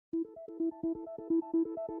Hello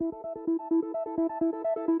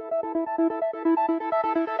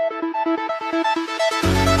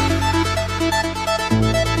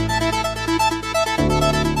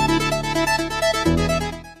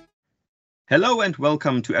and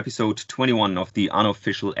welcome to episode 21 of the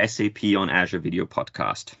unofficial SAP on Azure video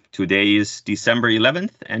podcast. Today is December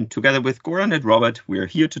 11th, and together with Goran and Robert, we are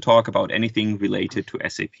here to talk about anything related to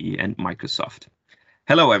SAP and Microsoft.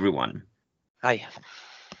 Hello, everyone. Hi.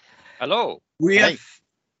 Hello. We have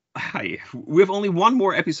only one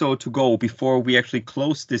more episode to go before we actually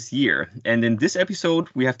close this year. And in this episode,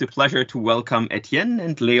 we have the pleasure to welcome Etienne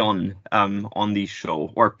and Leon on the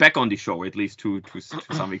show, or back on the show, at least to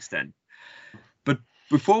some extent. But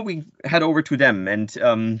before we head over to them, and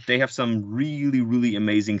they have some really, really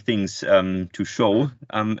amazing things to show,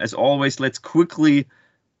 as always, let's quickly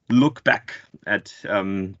look back at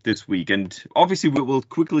this week. And obviously, we will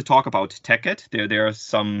quickly talk about TechEd. There are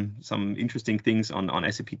some interesting things on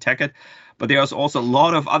SAP TechEd, but there's also a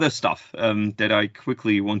lot of other stuff that I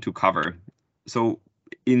quickly want to cover. So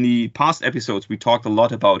in the past episodes, we talked a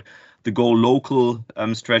lot about the Go Local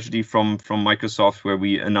strategy from Microsoft, where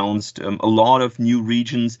we announced a lot of new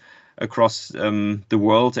regions across the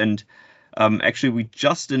world. And actually, we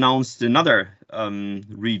just announced another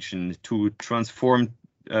region to transform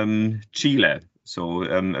Chile. So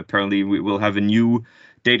apparently, we will have a new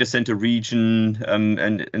data center region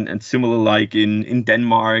and similar like in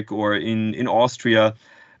Denmark or in Austria.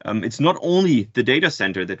 It's not only the data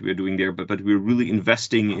center that we're doing there, but we're really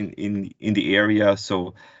investing in the area.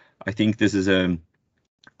 So I think this is a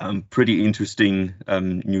pretty interesting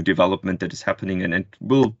new development that is happening, and it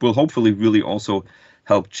will hopefully really also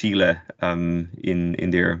help Chile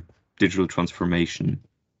in their digital transformation.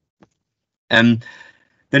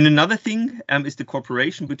 Then another thing is the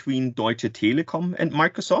cooperation between Deutsche Telekom and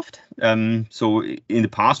Microsoft. So in the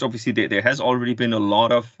past, obviously, there has already been a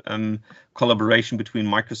lot of collaboration between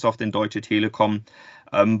Microsoft and Deutsche Telekom.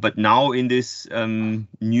 But now in this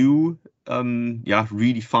new,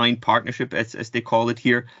 redefined partnership, as they call it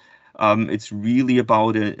here, it's really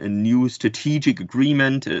about a new strategic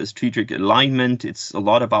agreement, a strategic alignment. It's a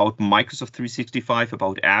lot about Microsoft 365,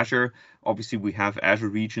 about Azure. Obviously, we have Azure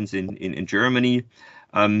regions in Germany.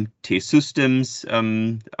 T-Systems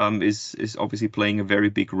is obviously playing a very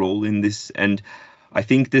big role in this, and I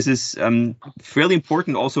think this is fairly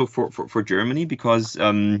important also for Germany, because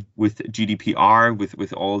with GDPR,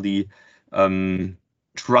 with all the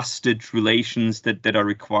trusted relations that are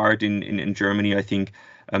required in Germany, I think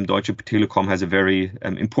Deutsche Telekom has a very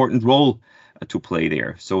important role to play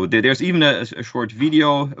there. So there's even a short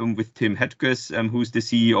video with Tim Hetges, who's the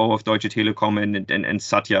CEO of Deutsche Telekom, and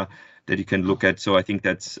Satya, that you can look at. So I think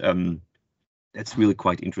that's really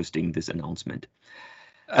quite interesting, this announcement.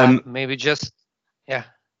 Maybe just to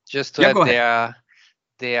add,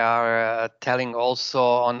 they are telling also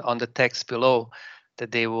on the text below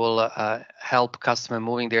that they will help customer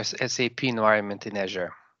moving their SAP environment in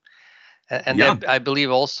Azure. And I believe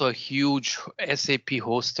also a huge SAP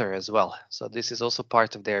hoster as well. So this is also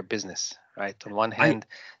part of their business, right? On one hand.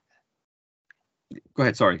 Go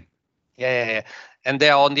ahead, sorry. Yeah. And they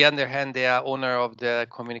are, on the other hand, they are owner of the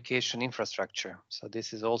communication infrastructure. So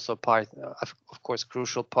this is also part, of course,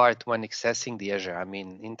 crucial part when accessing the Azure. I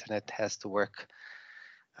mean, internet has to work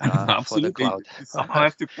for the cloud. You somehow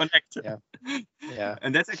have to connect. Yeah.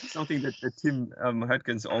 And that's actually something that Tim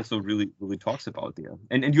Hetges also really talks about there.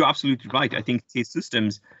 And you're absolutely right. I think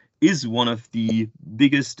T-Systems is one of the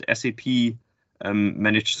biggest SAP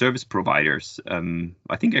managed service providers,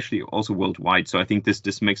 I think actually also worldwide. So I think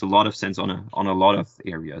this makes a lot of sense on a lot of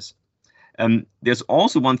areas. There's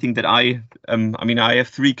also one thing that I have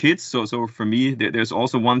 3 kids, so for me there's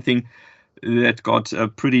also one thing that got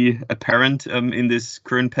pretty apparent in this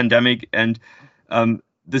current pandemic, and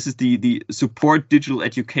this is the support digital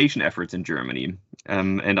education efforts in Germany.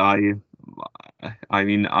 And I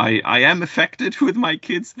am affected with my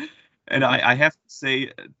kids, and I have to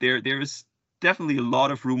say there is definitely a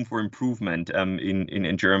lot of room for improvement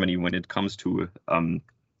in Germany when it comes to the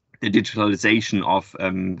digitalization of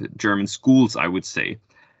German schools, I would say.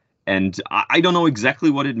 And I don't know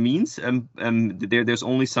exactly what it means. There's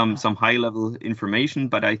only some high-level information,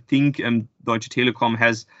 but I think Deutsche Telekom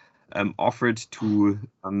has offered to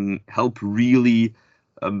help really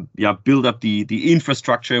build up the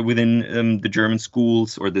infrastructure within the German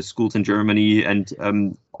schools, or the schools in Germany. And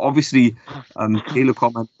obviously,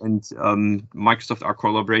 Telekom and Microsoft are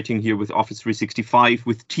collaborating here with Office 365,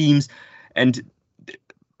 with Teams. And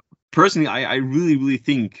personally, I really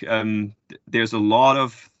think there's a lot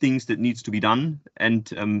of things that needs to be done.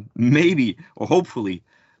 And maybe, or hopefully,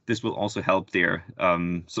 this will also help there.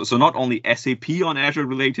 So not only SAP on Azure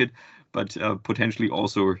related, but potentially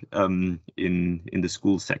also in the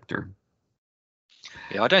school sector.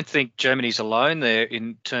 Yeah, I don't think Germany's alone there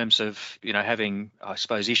in terms of, having, I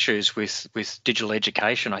suppose, issues with digital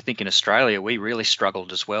education. I think in Australia, we really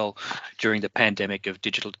struggled as well during the pandemic of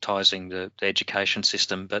digitalising the education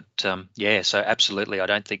system. But so absolutely, I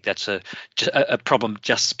don't think that's a problem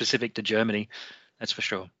just specific to Germany. That's for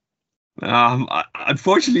sure.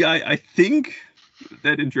 Unfortunately, I think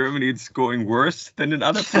that in Germany it's going worse than in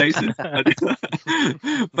other places.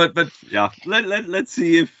 but yeah, let's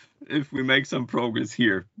see if we make some progress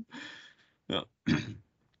here. Yeah.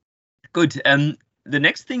 Good. The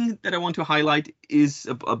next thing that I want to highlight is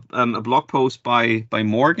a blog post by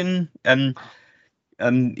Morgan.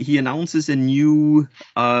 He announces a new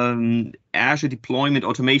Azure deployment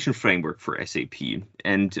automation framework for SAP,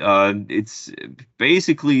 and it's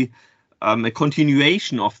basically a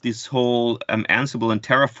continuation of this whole Ansible and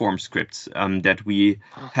Terraform scripts that we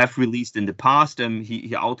have released in the past.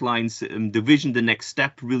 He outlines the vision, the next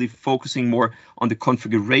step, really focusing more on the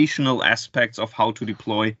configurational aspects of how to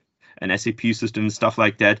deploy an SAP system and stuff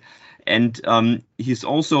like that. And he's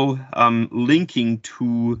also linking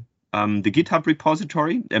to the GitHub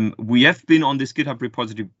repository. We have been on this GitHub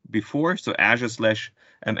repository before, so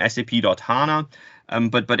azure/sap.hana.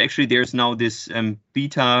 But actually there's now this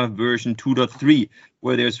beta version 2.3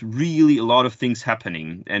 where there's really a lot of things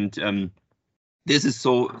happening. And this is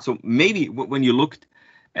so maybe when you looked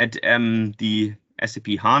at the SAP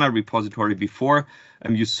HANA repository before,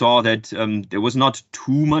 you saw that there was not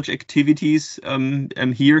too much activities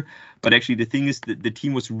here. But actually, the thing is that the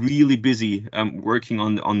team was really busy working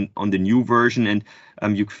on the new version, and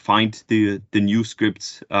you find the new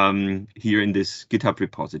scripts here in this GitHub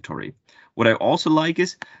repository. What I also like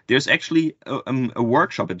is there's actually a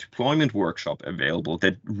workshop, a deployment workshop available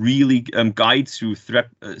that really guides you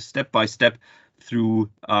step by step through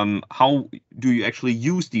how do you actually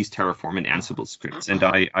use these Terraform and Ansible scripts. And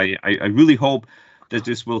I really hope that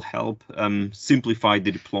this will help simplify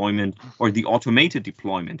the deployment or the automated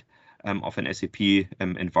deployment of an SAP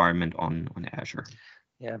environment on Azure.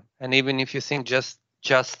 Yeah, and even if you think just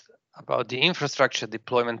about the infrastructure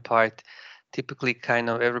deployment part, typically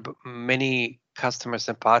many customers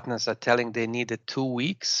and partners are telling they needed 2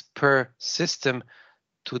 weeks per system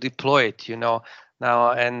to deploy it,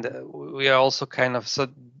 now, and we are also so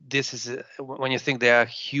this is when you think there are a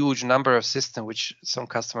huge number of systems which some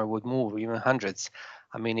customer would move, even hundreds.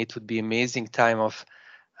 I mean, it would be amazing time of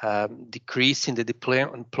decreasing the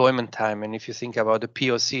deployment time. And if you think about the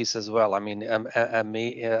POCs as well, I mean,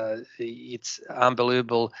 it's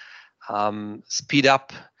unbelievable speed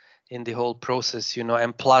up in the whole process,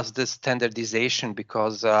 and plus the standardization,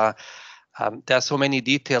 because there are so many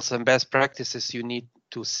details and best practices you need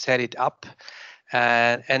to set it up.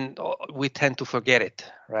 And we tend to forget it,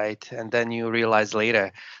 right? And then you realize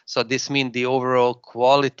later. So this means the overall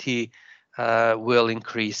quality will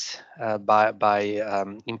increase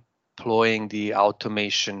by employing the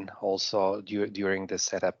automation also during the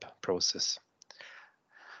setup process.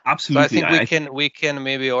 Absolutely. So I think we can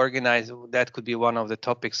maybe organize. That could be one of the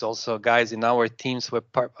topics also, guys. In our teams, we're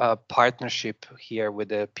partnership here with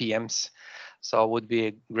the PMs. So it would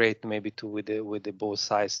be great maybe to with the both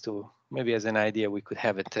sides to maybe as an idea we could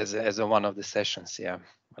have it as a one of the sessions. Yeah.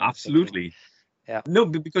 Absolutely. Yeah. No,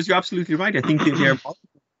 because you're absolutely right. I think there are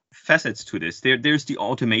multiple facets to this. There's the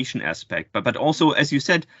automation aspect, but also, as you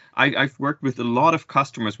said, I've worked with a lot of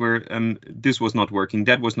customers where this was not working,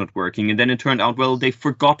 that was not working, and then it turned out, well, they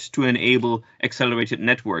forgot to enable accelerated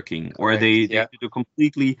networking, or they did a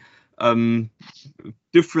completely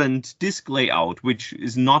different disk layout, which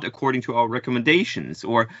is not according to our recommendations,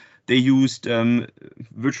 or they used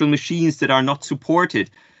virtual machines that are not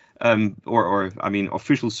supported, or I mean,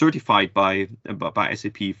 official certified by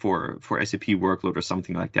SAP for SAP workload or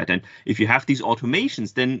something like that. And if you have these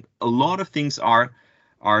automations, then a lot of things are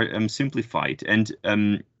simplified.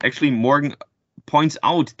 And actually, Morgan points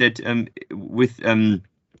out that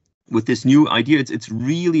with this new idea, it's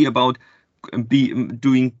really about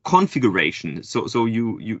doing configuration. So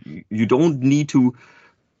you don't need to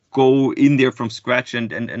go in there from scratch and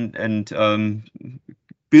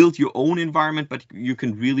build your own environment, but you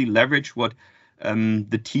can really leverage what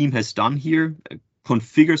the team has done here,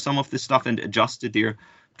 configure some of the stuff and adjust it there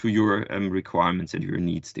to your requirements and your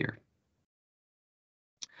needs there.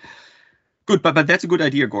 Good, but that's a good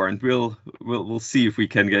idea, Goran. We'll see if we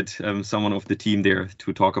can get someone of the team there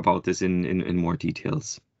to talk about this in more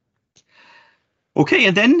details. Okay,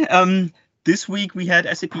 and then this week we had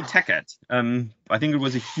SAP TechEd. I think it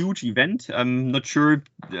was a huge event. I'm not sure,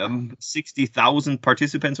 60,000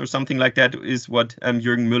 participants or something like that is what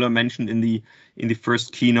Jürgen Müller mentioned in the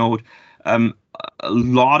first keynote. A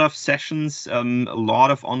lot of sessions, a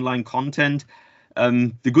lot of online content.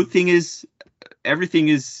 The good thing is everything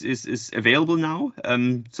is available now.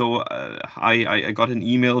 So I got an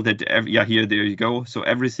email that here, there you go. So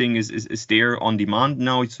everything is there on demand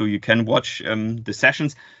now, so you can watch the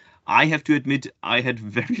sessions. I have to admit, I had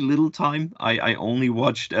very little time. I only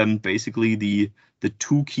watched basically the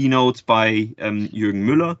two keynotes by Jürgen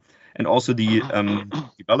Müller and also the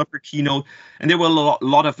developer keynote. And there were a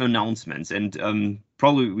lot of announcements. And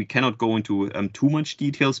probably we cannot go into too much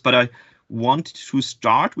details, but I want to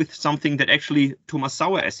start with something that actually Thomas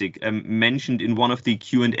Saueressig mentioned in one of the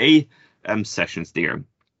Q&A sessions there.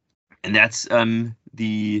 And that's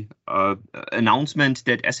the announcement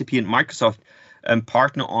that SAP and Microsoft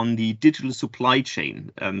partner on the digital supply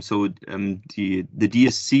chain. So the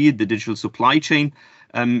DSC, the digital supply chain,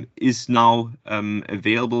 is now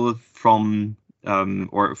available from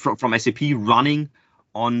SAP running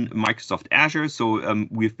on Microsoft Azure. So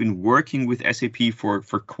we've been working with SAP for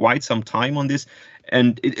quite some time on this.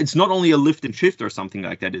 And it's not only a lift and shift or something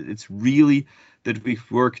like that. It's really that we've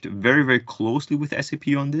worked very, very closely with SAP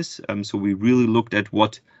on this. So we really looked at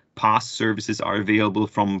what past services are available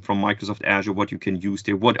from Microsoft Azure, what you can use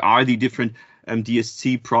there, what are the different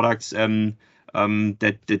DSC products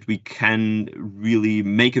that we can really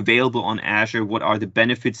make available on Azure, what are the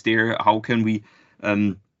benefits there, how can we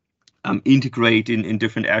integrate in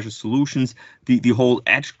different Azure solutions. The whole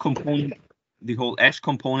edge component,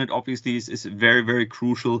 obviously is very, very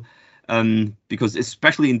crucial. Because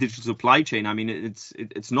especially in digital supply chain, I mean,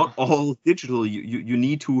 it's not all digital. You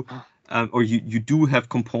need to, or you do have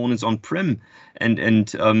components on-prem,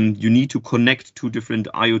 and you need to connect to different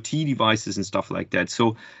IoT devices and stuff like that.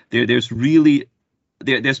 So there's been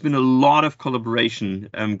a lot of collaboration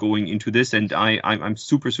going into this, and I'm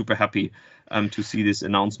super happy to see this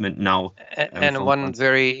announcement now. And one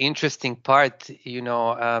very interesting part,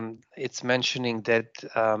 it's mentioning that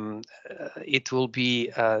it will be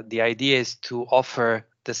the idea is to offer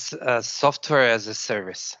this software as a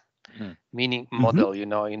service, meaning model.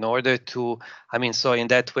 In order to, so in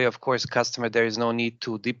that way, of course, customer, there is no need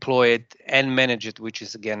to deploy it and manage it, which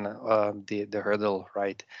is again the hurdle,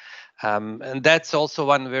 right? And that's also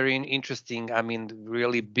one very interesting,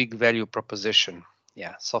 really big value proposition.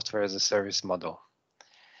 Yeah, software as a service model.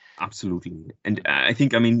 Absolutely. And I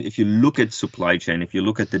think, if you look at supply chain, if you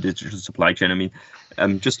look at the digital supply chain,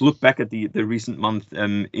 just look back at the recent month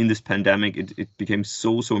in this pandemic, it became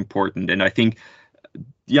so important. And I think,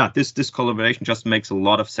 this collaboration just makes a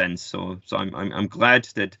lot of sense. So I'm glad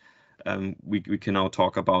that we can now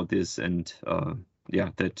talk about this, and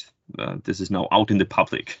that this is now out in the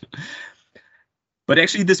public. But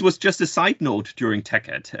actually, this was just a side note during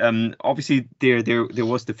TechEd. Obviously, there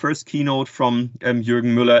was the first keynote from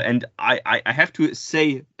Jürgen Müller, and I have to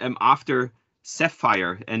say, after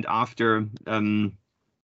Sapphire and after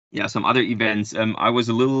some other events, I was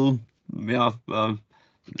a little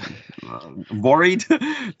worried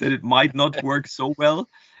that it might not work so well.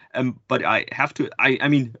 But I have to. I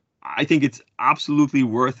think it's absolutely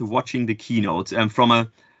worth watching the keynotes. And from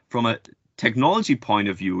a technology point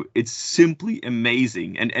of view, it's simply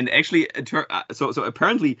amazing. And actually, so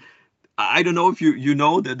apparently, I don't know if you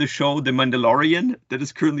know the show The Mandalorian that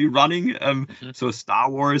is currently running. So Star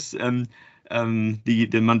Wars, the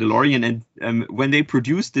Mandalorian, and when they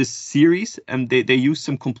produced this series, they use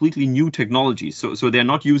some completely new technology. So they're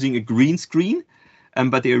not using a green screen,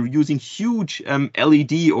 but they are using huge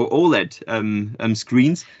LED or OLED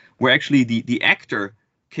screens, where actually the actor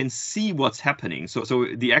can see what's happening. So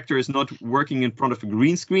the actor is not working in front of a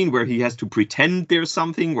green screen where he has to pretend there's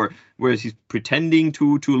something, or where he's pretending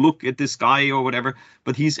to look at the sky or whatever,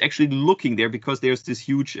 but he's actually looking there because there's this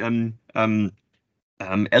huge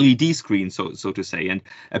LED screen, so to say. And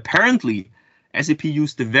apparently SAP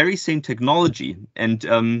used the very same technology, and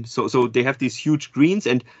so they have these huge screens,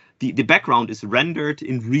 and the background is rendered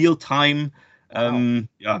in real time. So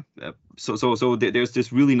there's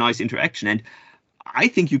this really nice interaction, and I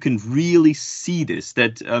think you can really see this,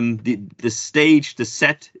 that the stage, the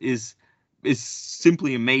set is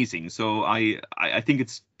simply amazing. So I think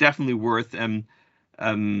it's definitely worth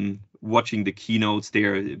watching the keynotes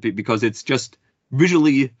there, because it's just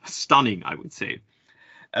visually stunning, I would say.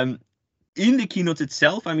 In the keynotes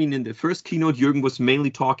itself, in the first keynote, Jürgen was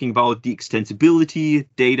mainly talking about the extensibility,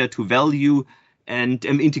 data to value, and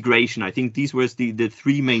integration. I think these were the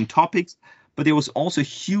three main topics. but there was also a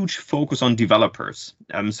huge focus on developers.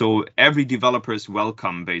 So every developer is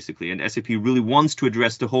welcome, basically, and SAP really wants to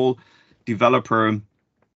address the whole developer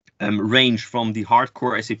range, from the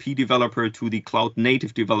hardcore SAP developer to the cloud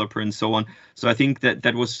native developer and so on. So I think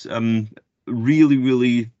that was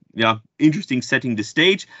really interesting, setting the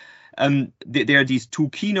stage. There are these two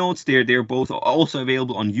keynotes. They're both also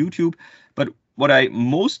available on YouTube. But what I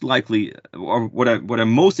most likely, or what I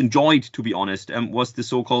most enjoyed, to be honest, was the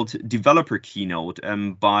so-called developer keynote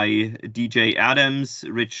by DJ Adams,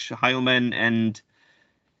 Rich Heilman, and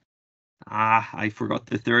I forgot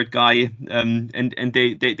the third guy. And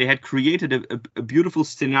they had created a beautiful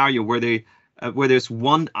scenario where there's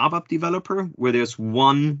one ABAP developer, where there's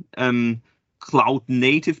one cloud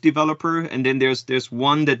native developer, and then there's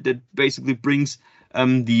one that basically brings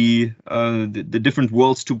the different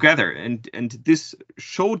worlds together, and this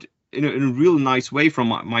showed in a real nice way, from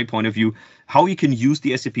my point of view, how you can use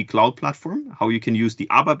the SAP Cloud Platform, how you can use the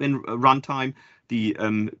ABAP in runtime, the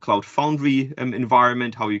Cloud Foundry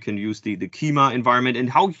environment, how you can use the Kima environment, and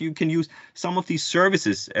how you can use some of these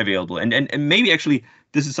services available. And maybe actually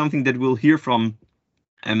this is something that we'll hear from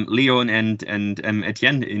Leon and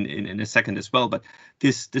Etienne in a second as well. But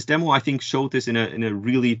this demo, I think, showed this in a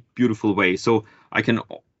really beautiful way. So I can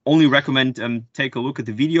only recommend take a look at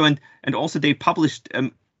the video, and also they published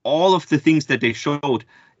all of the things that they showed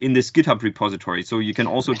in this GitHub repository. So you can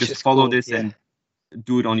also just follow this and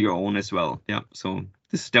do it on your own as well. Yeah. So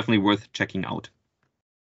this is definitely worth checking out.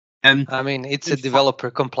 I mean, it's a developer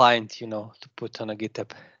compliant, to put on a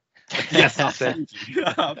GitHub. Yes, absolutely.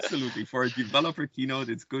 Absolutely. For a developer keynote,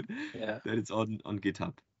 it's good that it's on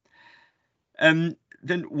GitHub.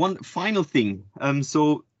 Then one final thing.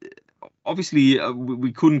 So obviously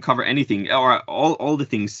we couldn't cover anything, or all the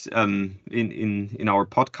things in our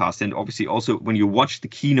podcast, and obviously also when you watch the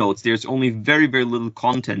keynotes, there's only very little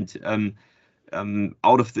content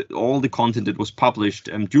out of all the content that was published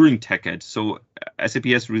during TechEd. So SAP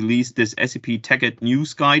has released this SAP TechEd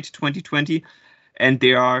News Guide 2020. And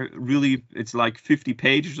they are really, it's like 50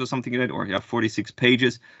 pages or something like that, or 46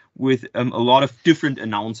 pages with a lot of different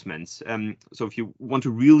announcements. So if you want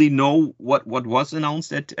to really know what was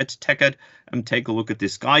announced at TechEd, take a look at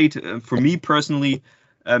this guide. For me personally,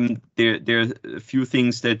 there are a few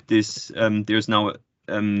things that there's now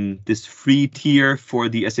this free tier for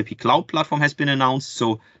the SAP Cloud Platform has been announced.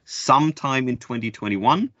 So sometime in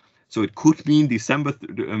 2021. So it could mean December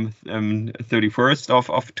 31st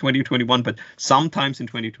of 2021, but sometimes in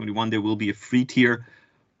 2021 there will be a free tier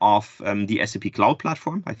of the SAP Cloud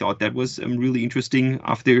Platform. I thought that was really interesting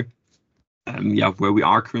after where we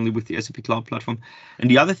are currently with the SAP Cloud Platform. And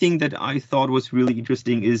the other thing that I thought was really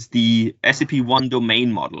interesting is the SAP One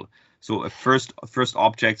Domain model. So a first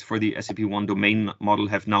objects for the SAP One Domain model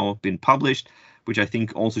have now been published, which I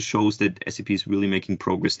think also shows that SAP is really making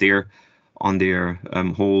progress there on their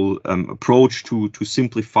whole approach to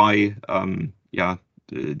simplify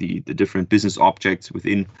the different business objects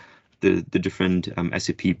within the different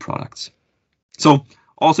SAP products. So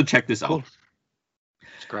also check this out.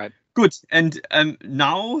 That's great. Good. And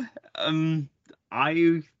now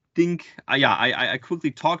I think I quickly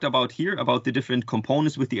talked about the different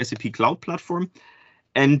components with the SAP Cloud Platform,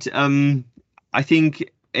 and I think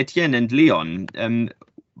Etienne and Leon,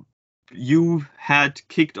 you had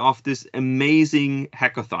kicked off this amazing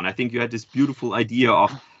hackathon. I think you had this beautiful idea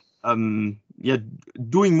of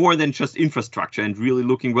doing more than just infrastructure and really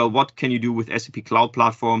looking, well, what can you do with SAP Cloud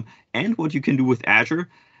Platform and what you can do with Azure,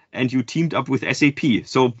 and you teamed up with SAP.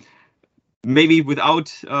 So maybe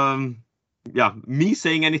without me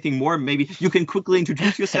saying anything more, maybe you can quickly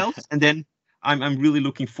introduce yourself, and then I'm really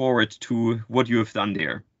looking forward to what you have done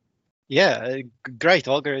there. Yeah, great,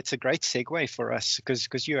 Holger. It's a great segue for us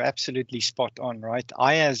because you're absolutely spot on, right?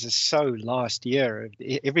 IaaS is so last year.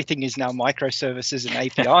 Everything is now microservices and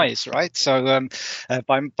APIs, right? So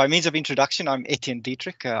by means of introduction, I'm Etienne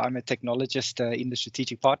Dittrich. I'm a technologist in the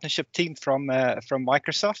strategic partnership team from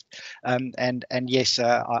Microsoft. And yes,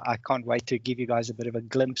 I can't wait to give you guys a bit of a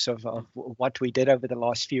glimpse of what we did over the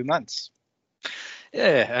last few months.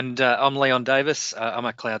 Yeah, and I'm Leon Davis. I'm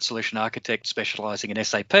a cloud solution architect specializing in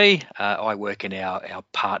SAP. I work in our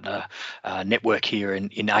partner network here in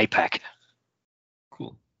APAC.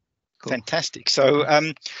 Cool. Fantastic. So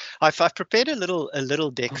I've prepared a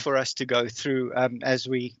little deck for us to go through as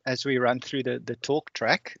we run through the talk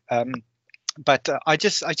track. But I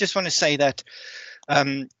just want to say that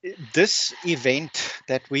this event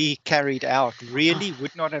that we carried out really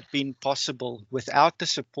would not have been possible without the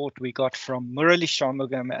support we got from Murali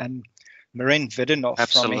Shanmugam and Maren Vidinov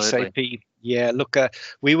from SAP Yeah, look,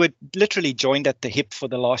 we were literally joined at the hip for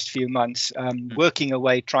the last few months, working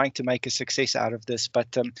away, trying to make a success out of this.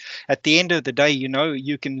 But at the end of the day,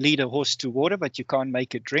 you can lead a horse to water, but you can't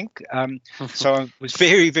make it drink. So I was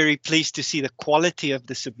very, very pleased to see the quality of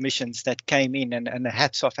the submissions that came in, and the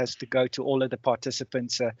hats off has to go to all of the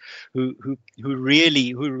participants who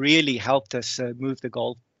really helped us move the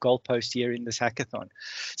goalpost here in this hackathon.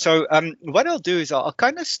 So what I'll do is I'll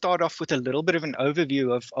kind of start off with a little bit of an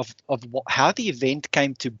overview of how the event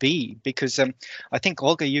came to be, because I think,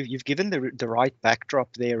 Olga, you've given the right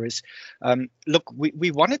backdrop there. Is look,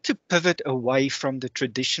 we wanted to pivot away from the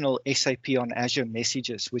traditional SAP on Azure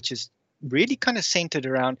messages, which is really kind of centered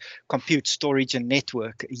around compute, storage, and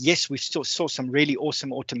network. Yes, we still saw some really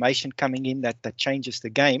awesome automation coming in that changes the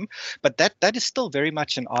game, but that is still very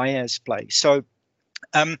much an IaaS play. So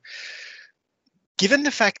given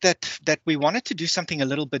the fact that we wanted to do something a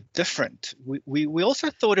little bit different, we also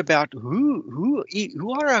thought about who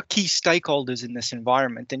are our key stakeholders in this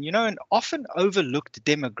environment. And an often overlooked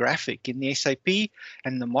demographic in the SAP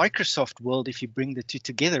and the Microsoft world, if you bring the two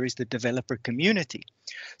together, is the developer community.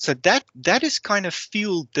 So that has kind of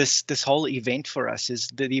fueled this whole event for us. Is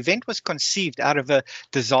the event was conceived out of a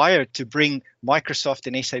desire to bring Microsoft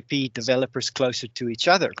and SAP developers closer to each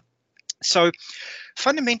other. So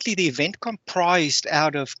fundamentally, the event comprised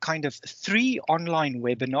out of kind of 3 online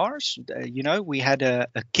webinars. We had a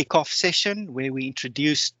kickoff session where we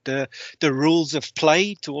introduced the rules of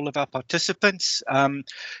play to all of our participants.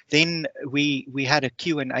 Then we had a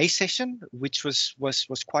Q&A session, which was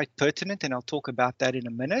quite pertinent, and I'll talk about that in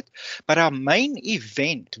a minute. But our main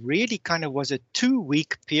event really kind of was a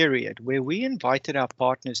 2-week period where we invited our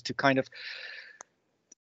partners to kind of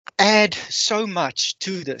add so much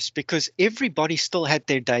to this, because everybody still had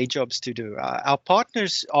their day jobs to do. Our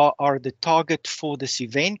partners are the target for this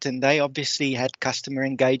event, and they obviously had customer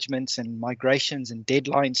engagements and migrations and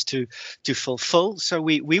deadlines to fulfill. So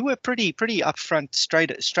we were pretty upfront,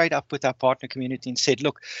 straight up with our partner community and said,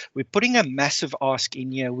 look, we're putting a massive ask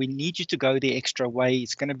in here. We need you to go the extra way.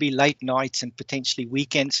 It's going to be late nights and potentially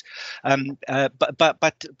weekends.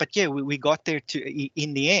 But yeah, we got there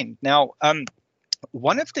in the end. Now,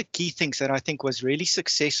 one of the key things that I think was really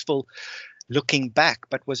successful looking back,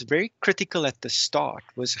 but was very critical at the start,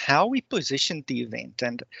 was how we positioned the event.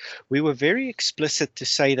 And we were very explicit to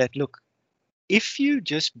say that, look, if you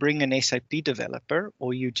just bring an SAP developer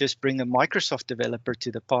or you just bring a Microsoft developer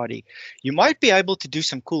to the party, you might be able to do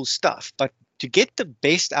some cool stuff, but to get the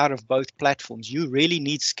best out of both platforms, you really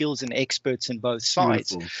need skills and experts in both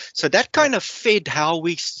sides. Beautiful. So that kind of fed how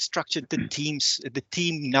we structured the teams, the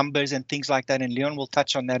team numbers and things like that. And Leon will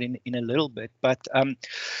touch on that in a little bit. But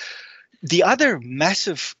the other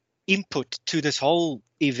massive input to this whole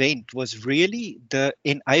event was really the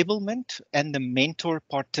enablement and the mentor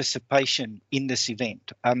participation in this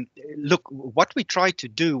event. Look, what we tried to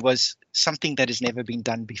do was something that has never been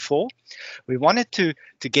done before. We wanted to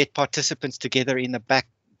get participants together in the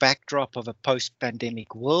backdrop of a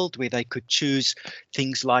post-pandemic world where they could choose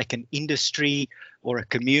things like an industry or a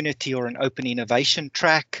community or an open innovation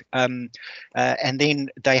track. And then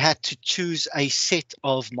they had to choose a set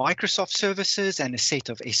of Microsoft services and a set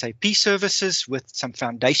of SAP services with some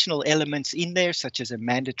foundational elements in there, such as a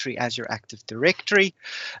mandatory Azure Active Directory.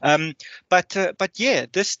 But yeah,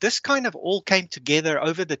 this kind of all came together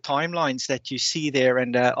over the timelines that you see there.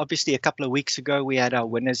 And obviously, a couple of weeks ago, we had our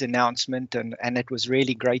winners announcement, and it was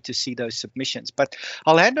really great to see those submissions. But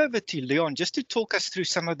I'll hand over to Leon just to talk us through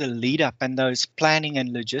some of the lead up and those planning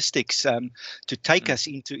and logistics to take us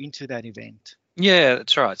into that event. Yeah,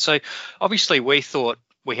 that's right. So obviously we thought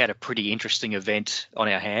we had a pretty interesting event on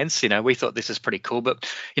our hands. We thought this is pretty cool,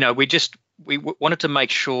 but we wanted to make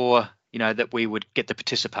sure that we would get the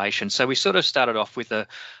participation. So we sort of started off with a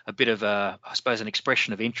bit of I suppose, an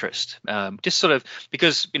expression of interest. Just sort of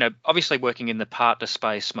because obviously working in the partner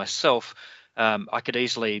space myself, I could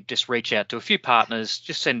easily just reach out to a few partners,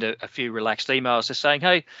 just send a few relaxed emails just saying,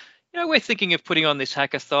 hey, we're thinking of putting on this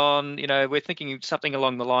hackathon. We're thinking something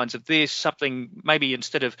along the lines of this, something maybe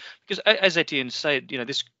instead of, because as Etienne said,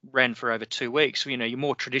 this ran for over 2 weeks. Your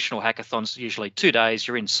more traditional hackathons, usually 2 days,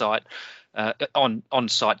 you're in site, on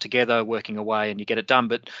site together, working away, and you get it done.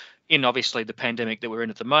 But in obviously the pandemic that we're in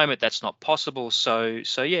at the moment, that's not possible. So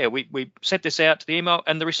yeah, we sent this out to the email,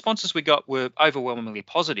 and the responses we got were overwhelmingly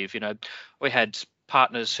positive. We had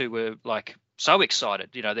partners who were like, so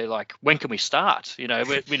excited, they're like, when can we start?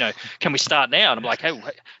 Can we start now? And I'm like, hey,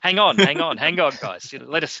 hang on, guys.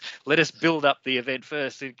 Let us build up the event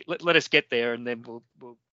first. Let us get there, and then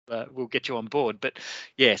we'll get you on board. But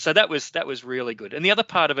yeah, so that was really good. And the other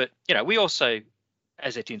part of it, we also,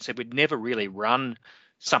 as Etienne said, we'd never really run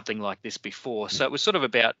something like this before. So it was sort of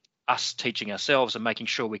about us teaching ourselves and making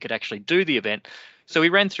sure we could actually do the event. So we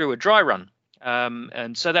ran through a dry run.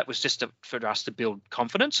 And so that was just for us to build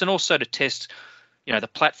confidence and also to test, the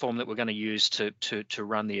platform that we're going to use to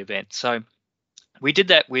run the event. So we did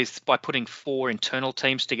that by putting 4 internal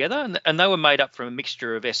teams together, and they were made up from a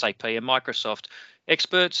mixture of SAP and Microsoft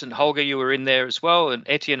experts. And Holger, you were in there as well, and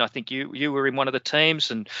Etienne, I think you were in one of the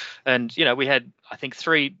teams, and we had I think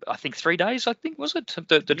 3 days, I think, was it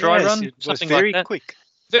the dry run? It was very quick.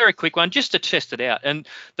 Very quick one, just to test it out. And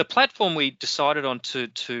the platform we decided on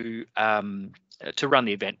to run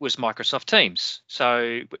the event was Microsoft Teams.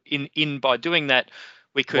 So by doing that,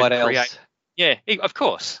 we could create. Else? Yeah, of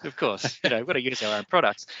course. We've got to use our own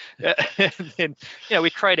products. And then, we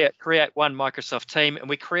create one Microsoft team, and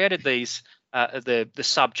we created these the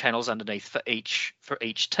sub channels underneath for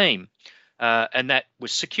each team, and that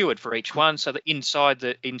was secured for each one. So that inside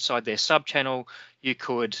their sub channel, you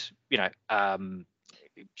could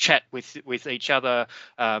chat with each other,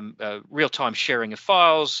 real-time sharing of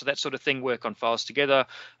files, that sort of thing, work on files together.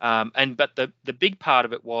 But the big part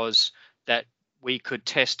of it was that we could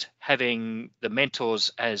test having the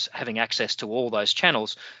mentors as having access to all those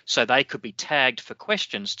channels, so they could be tagged for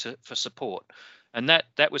questions for support, and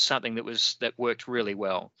that was something that worked really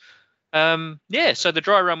well. So the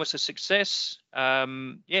dry run was a success.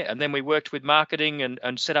 And then we worked with marketing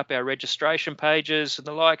and set up our registration pages and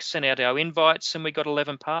the like, sent out our invites, and we got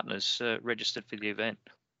 11 partners registered for the event.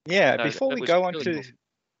 Yeah, so before we go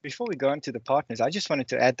on to the partners, I just wanted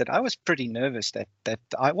to add that I was pretty nervous that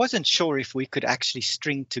I wasn't sure if we could actually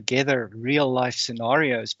string together real life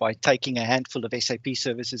scenarios by taking a handful of SAP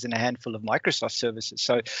services and a handful of Microsoft services.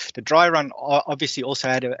 So the dry run obviously also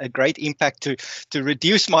had a great impact to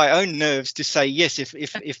reduce my own nerves, to say, yes,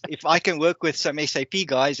 if I can work with some SAP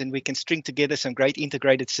guys and we can string together some great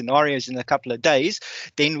integrated scenarios in a couple of days,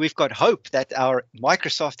 then we've got hope that our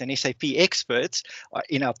Microsoft and SAP experts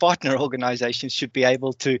in our partner organizations should be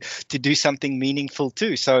able to do something meaningful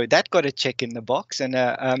too. So that got a check in the box. And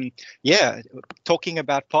talking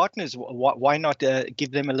about partners, why not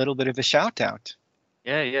give them a little bit of a shout out?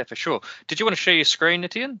 Yeah, for sure. Did you want to share your screen,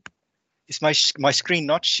 Etienne? Is my screen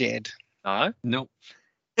not shared? No. Nope.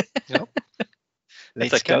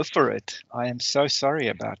 Let's go for it. I am so sorry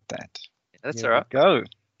about that. That's all right. Go.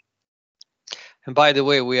 And by the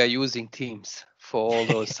way, we are using Teams for all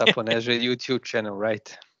those stuff on Azure YouTube channel,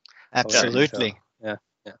 right? Absolutely. Yeah.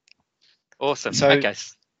 Awesome. Okay.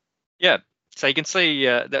 Yeah. So you can see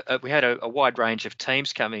that we had a wide range of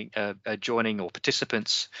teams joining, or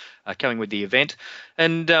participants coming with the event.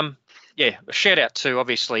 And a shout out to,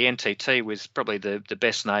 obviously, NTT was probably the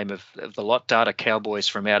best name of the lot, Data Cowboys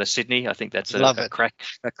from out of Sydney. I think that's a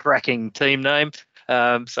cracking team name.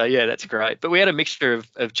 That's great. But we had a mixture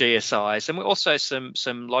of GSIs, and also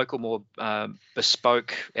some local, more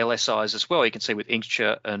bespoke LSIs as well. You can see with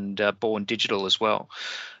Inkture and Born Digital as well.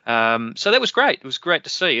 So that was great. It was great to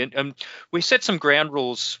see. And we set some ground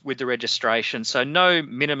rules with the registration. So no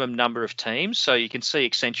minimum number of teams. So you can see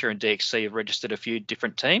Accenture and DXC have registered a few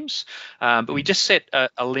different teams. But we just set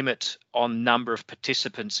a limit on number of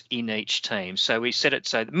participants in each team. So we set it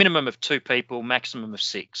so the minimum of 2 people, maximum of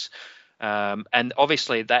 6. And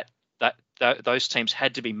obviously those teams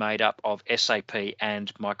had to be made up of SAP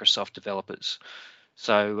and Microsoft developers.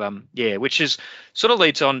 So which is sort of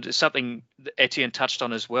leads on to something that Etienne touched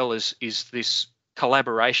on as well, is this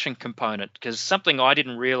collaboration component, because something I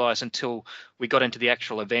didn't realize until we got into the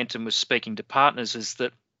actual event and was speaking to partners is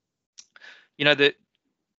that, that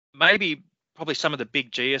probably some of the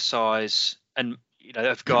big GSIs and,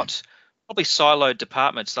 have got probably siloed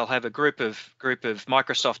departments. They'll have a group of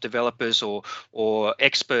Microsoft developers or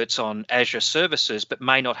experts on Azure services, but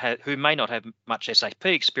may not have much SAP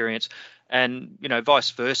experience, and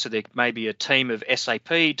vice versa. There may be a team of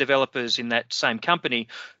SAP developers in that same company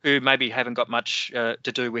who maybe haven't got much to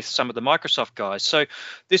do with some of the Microsoft guys. So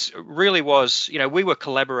this really was, we were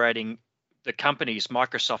collaborating, the companies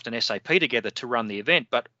Microsoft and SAP together to run the event,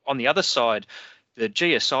 but on the other side, the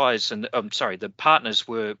GSIs and the partners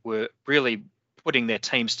were really putting their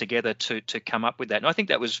teams together to come up with that. And I think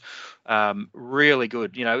that was really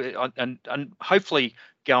good, and hopefully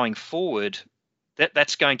going forward,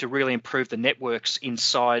 that's going to really improve the networks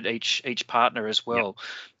inside each partner as well. Yep.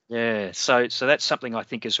 Yeah, so that's something I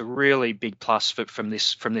think is a really big plus from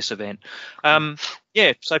this event. So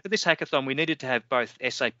for this hackathon, we needed to have both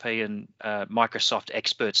SAP and Microsoft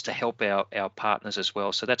experts to help our partners as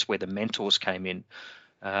well. So that's where the mentors came in.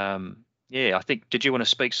 I think, did you want to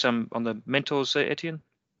speak some on the mentors, Etienne?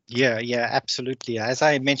 Yeah, absolutely. As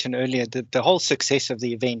I mentioned earlier, the whole success of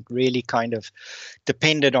the event really kind of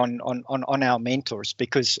depended on our mentors,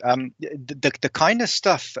 because the kind of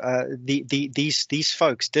stuff these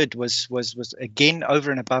folks did was again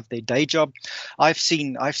over and above their day job. I've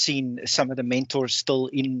seen some of the mentors still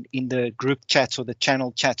in the group chats or the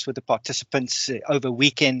channel chats with the participants over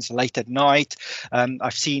weekends, late at night.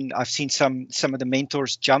 I've seen some of the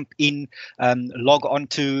mentors jump in, log on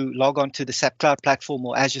to the SAP Cloud platform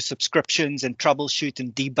or Azure subscriptions and troubleshoot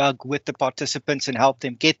and debug with the participants and help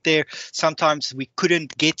them get there. Sometimes we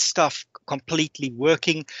couldn't get stuff completely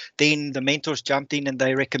working, then the mentors jumped in and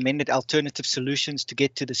they recommended alternative solutions to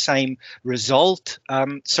get to the same result.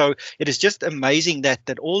 So it is just amazing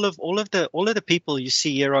that all of the people you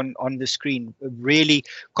see here on the screen really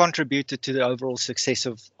contributed to the overall success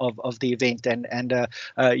of the event. And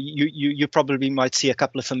you probably might see a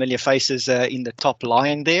couple of familiar faces in the top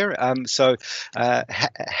line there. So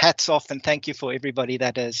hats off and thank you for everybody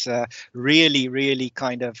that has really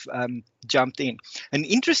kind of jumped in. An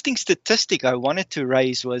interesting statistic I wanted to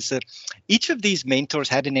raise was that each of these mentors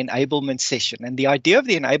had an enablement session, and the idea of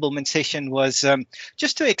the enablement session was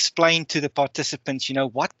just to explain to the participants,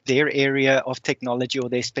 what their area of technology or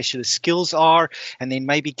their specialist skills are, and then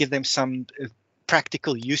maybe give them some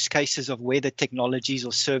practical use cases of where the technologies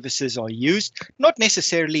or services are used, not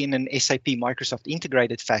necessarily in an SAP Microsoft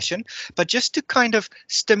integrated fashion, but just to kind of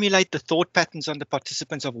stimulate the thought patterns on the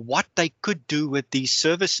participants of what they could do with these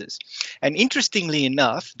services. And interestingly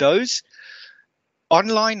enough, those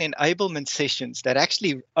online enablement sessions that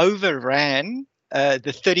actually overran the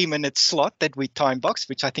 30-minute slot that we time boxed,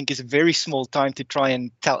 which I think is a very small time to try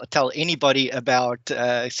and tell anybody about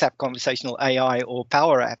SAP Conversational AI or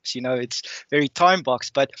Power Apps. It's very time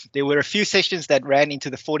boxed, but there were a few sessions that ran into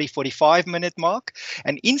the 45-minute mark.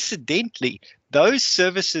 And incidentally, those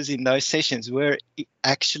services in those sessions were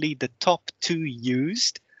actually the top 2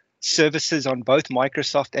 used services on both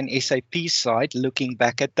Microsoft and SAP's side, looking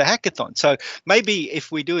back at the hackathon. So maybe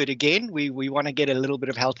if we do it again, we want to get a little bit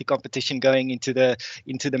of healthy competition going into the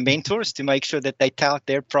mentors to make sure that they tout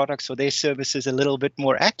their products or their services a little bit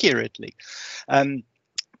more accurately.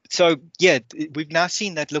 So yeah, we've now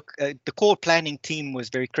seen that, look, the core planning team was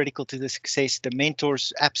very critical to the success. The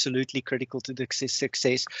mentors, absolutely critical to the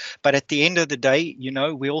success. But at the end of the day,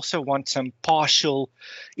 we also want some partial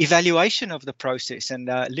evaluation of the process. And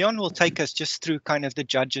Leon will take us just through kind of the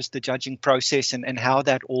judging process and how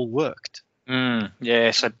that all worked.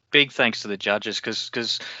 Yeah, so big thanks to the judges,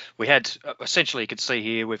 because we had, essentially, you could see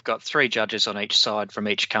here, we've got 3 judges on each side from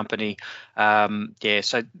each company.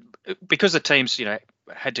 So because the teams,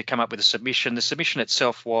 had to come up with a submission. The submission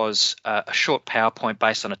itself was a short PowerPoint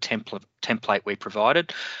based on a template we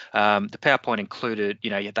provided. The PowerPoint included, they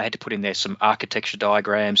had to put in there some architecture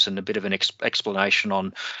diagrams and a bit of an explanation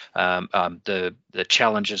on the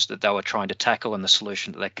challenges that they were trying to tackle and the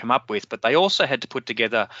solution that they come up with. But they also had to put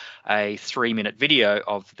together a 3-minute video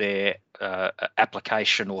of their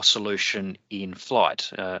application or solution in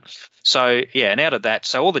flight. And out of that,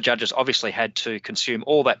 so all the judges obviously had to consume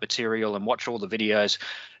all that material and watch all the videos.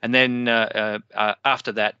 And then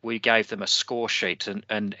after that, we gave them a score sheet.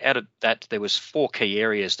 And out of that, there was 4 key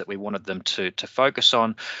areas that we wanted them to focus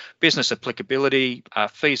on: business applicability,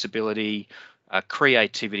 feasibility,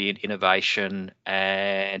 creativity and innovation,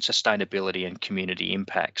 and sustainability and community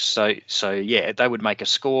impacts. So yeah, they would make a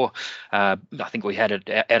score. I think we had it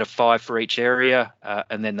out of 5 for each area,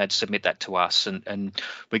 and then they'd submit that to us, and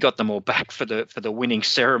we got them all back for the winning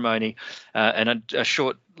ceremony. And a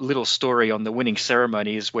short little story on the winning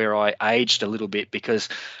ceremony is where I aged a little bit, because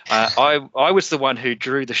I was the one who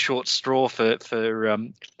drew the short straw for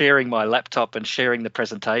sharing my laptop and sharing the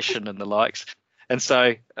presentation and the likes. And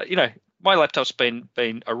so my laptop's been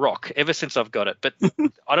a rock ever since I've got it. But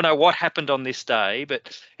I don't know what happened on this day.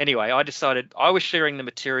 But anyway, I decided I was sharing the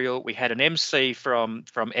material. We had an MC from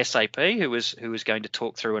SAP who was going to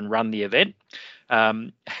talk through and run the event.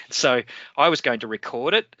 So I was going to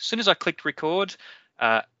record it. As soon as I clicked record,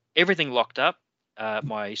 everything locked up.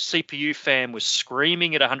 My CPU fan was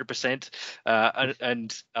screaming at 100%,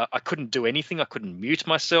 and I couldn't do anything. I couldn't mute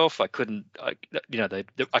myself. I couldn't,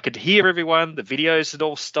 I could hear everyone. The videos had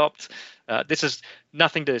all stopped. This is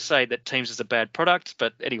nothing to say that Teams is a bad product,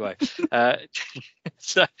 but anyway.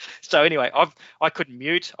 So anyway, I couldn't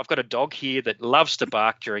mute. I've got a dog here that loves to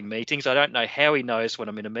bark during meetings. I don't know how he knows when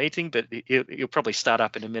I'm in a meeting, but he'll probably start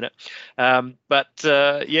up in a minute. So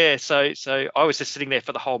I was just sitting there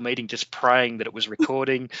for the whole meeting, just praying that it was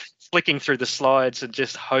recording, flicking through the slides, and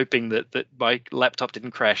just hoping that my laptop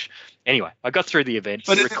didn't crash. Anyway, I got through the event.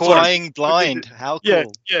 But it's flying blind. How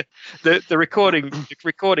cool! Yeah. The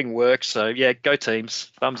recording works. So yeah, go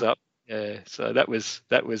teams, thumbs up. Yeah, so that was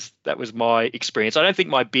my experience. I don't think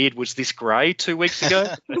my beard was this grey 2 weeks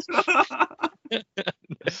ago.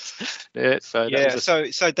 So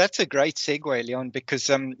that's a great segue, Leon,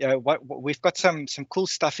 because we've got some cool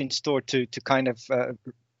stuff in store to kind of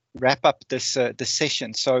wrap up this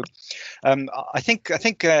session. So I think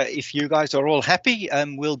if you guys are all happy,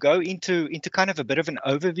 we'll go into kind of a bit of an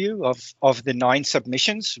overview of the 9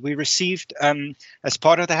 submissions we received as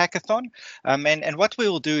part of the hackathon. And what we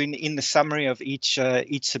will do in the summary of each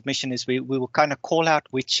submission is we will kind of call out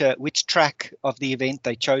which track of the event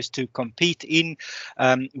they chose to compete in.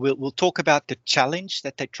 We'll talk about the challenge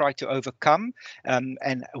that they try to overcome,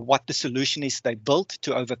 and what the solution is they built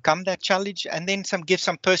to overcome that challenge, and then give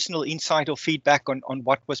some personal insight or feedback on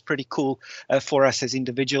what was pretty cool for us as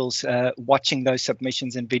individuals watching those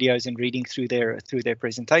submissions and videos and reading through their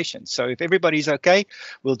presentations. So if everybody's okay,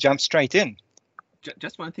 we'll jump straight in.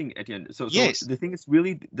 Just one thing, Etienne. So yes. The thing is,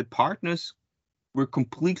 really, the partners were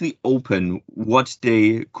completely open what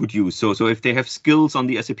they could use. So if they have skills on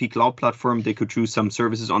the SAP Cloud Platform, they could choose some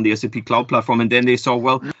services on the SAP Cloud Platform, and then they saw,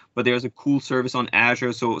 well, but there's a cool service on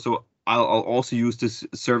Azure, so I'll also use this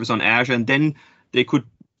service on Azure, and then they could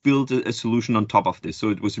build a solution on top of this. So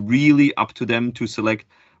it was really up to them to select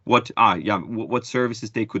what services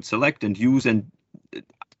they could select and use. And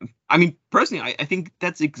I mean, personally, I think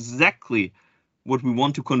that's exactly what we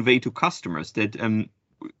want to convey to customers, that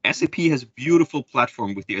SAP has a beautiful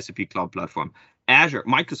platform with the SAP Cloud Platform.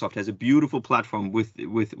 Microsoft has a beautiful platform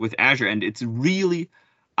with Azure, and it's really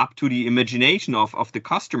up to the imagination of the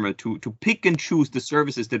customer to pick and choose the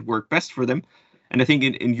services that work best for them. And I think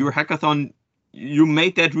in your hackathon, you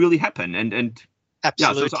made that really happen. And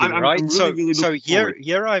absolutely, yeah, so right. I'm really so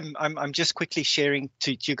here I'm just quickly sharing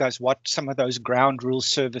to you guys what some of those ground rule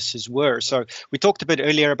services were. So we talked a bit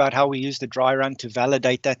earlier about how we use the dry run to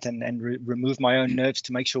validate that and remove my own nerves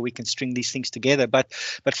to make sure we can string these things together. But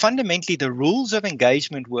fundamentally, the rules of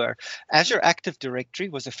engagement were Azure Active Directory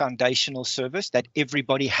was a foundational service that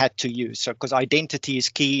everybody had to use. So because identity is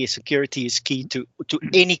key, security is key to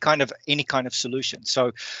any kind of solution.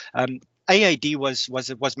 So AAD was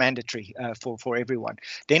mandatory for everyone.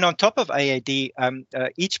 Then on top of AAD,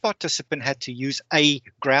 each participant had to use a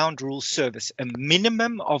ground rule service, a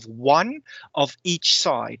minimum of one of each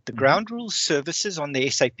side. The ground rule services on the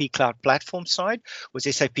SAP Cloud Platform side was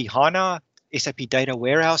SAP HANA, SAP Data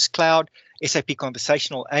Warehouse Cloud, SAP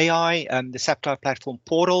Conversational AI, the SAP Cloud Platform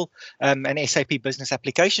Portal, and SAP Business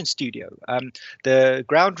Application Studio. The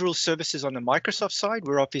ground rule services on the Microsoft side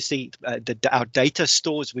were obviously our data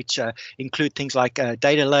stores, which include things like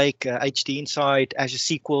Data Lake, HD Insight, Azure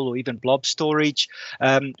SQL, or even blob storage.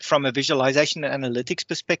 From a visualization and analytics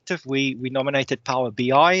perspective, we nominated Power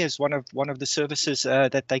BI as one of the services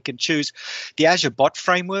that they can choose. The Azure Bot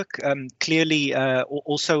Framework, clearly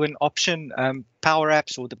also an option. Power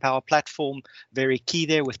Apps or the Power Platform, very key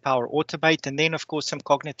there with Power Automate, and then of course some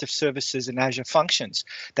cognitive services and Azure Functions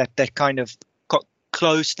that kind of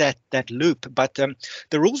close that loop. But the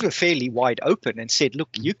rules were fairly wide open and said, look,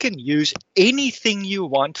 you can use anything you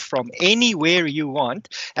want from anywhere you want,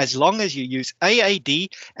 as long as you use AAD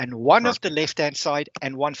and one of the left-hand side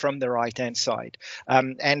and one from the right-hand side.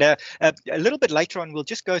 And a little bit later on, we'll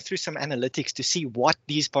just go through some analytics to see what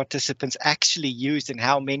these participants actually used and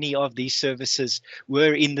how many of these services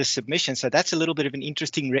were in the submission. So that's a little bit of an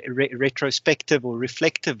interesting retrospective or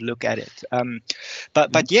reflective look at it.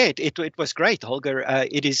 But yeah, it was great, Holger.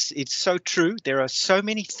 It's so true. There are so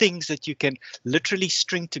many things that you can literally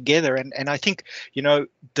string together, and I think the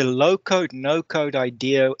low code, no code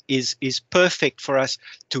idea is perfect for us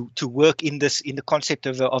to work in the concept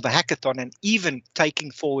of a hackathon, and even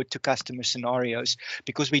taking forward to customer scenarios,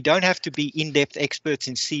 because we don't have to be in-depth experts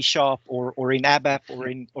in C# or in ABAP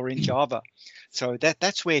or in Java. So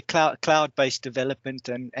that's where cloud-based development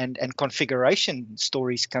and configuration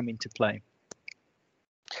stories come into play.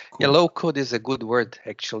 Cool. Yeah, low code is a good word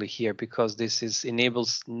actually here, because this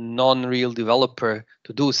enables non-real developer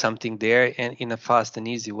to do something there and in a fast and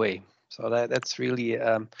easy way. So that's really,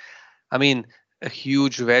 I mean, a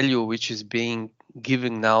huge value which is being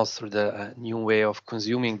given now through the new way of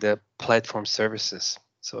consuming the platform services,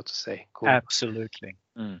 so to say. Cool. Absolutely.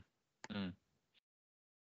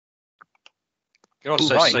 You can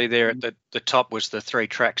also see there at the top was the 3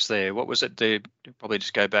 tracks there. What was it? Probably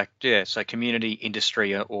just go back. Yeah, so community,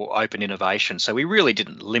 industry, or open innovation. So we really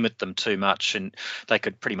didn't limit them too much, and they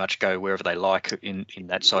could pretty much go wherever they like in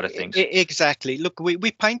that side of things. Exactly. Look,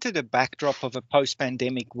 we painted a backdrop of a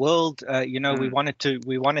post-pandemic world. We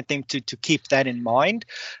wanted them to keep that in mind,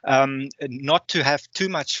 not to have too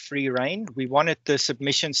much free reign. We wanted the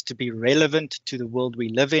submissions to be relevant to the world we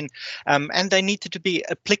live in, and they needed to be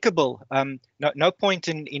applicable. No point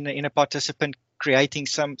in a participant creating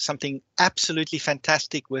something absolutely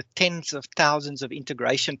fantastic with tens of thousands of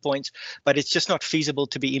integration points, but it's just not feasible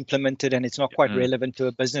to be implemented, and it's not quite relevant to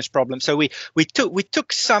a business problem. So we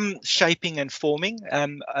took some shaping and forming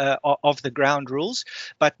of the ground rules,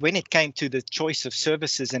 but when it came to the choice of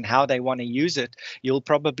services and how they want to use it, you'll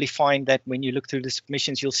probably find that when you look through the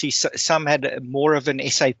submissions, you'll see some had more of an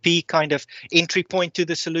SAP kind of entry point to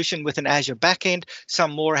the solution with an Azure backend. Some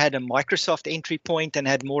more had a Microsoft entry point and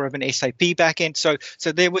had more of an SAP backend. So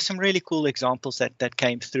there were some really cool examples that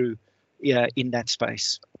came through in that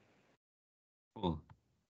space. Cool.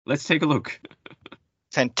 Let's take a look.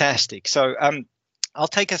 Fantastic. So I'll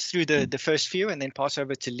take us through the first few and then pass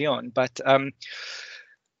over to Leon. But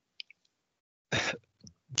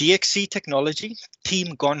DXC Technology,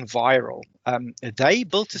 team gone viral. They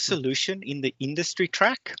built a solution in the industry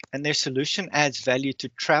track, and their solution adds value to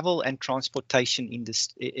travel and transportation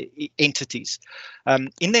entities.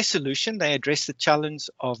 In their solution, they address the challenge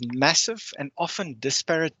of massive and often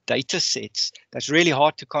disparate data sets that's really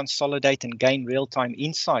hard to consolidate and gain real-time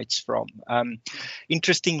insights from.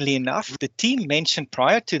 Interestingly enough, the team mentioned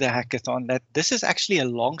prior to the hackathon that this is actually a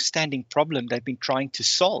long-standing problem they've been trying to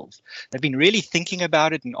solve. They've been really thinking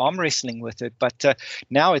about it and arm wrestling with it, but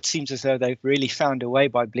now it seems as though they've really found a way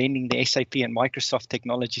by blending the SAP and Microsoft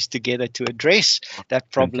technologies together to address that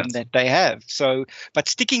problem that they have. So, but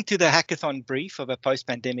sticking to the hackathon brief of a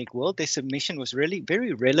post-pandemic world, their submission was really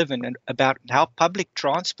very relevant and about how public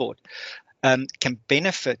transport can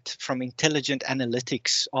benefit from intelligent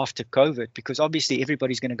analytics after COVID, because obviously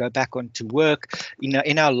everybody's going to go back onto work.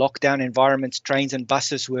 In our lockdown environments, trains and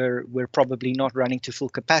buses were probably not running to full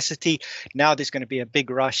capacity. Now there's going to be a big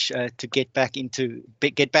rush to get back into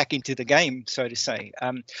the game, so to say.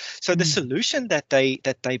 So the solution that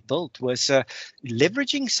they built was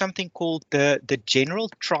leveraging something called the General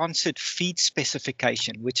Transit Feed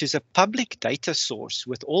Specification, which is a public data source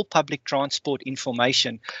with all public transport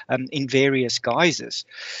information in various guises.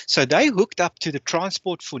 So they hooked up to the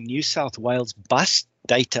Transport for New South Wales bus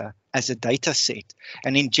data as a data set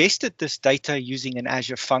and ingested this data using an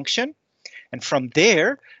Azure function. And from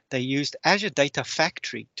there, they used Azure Data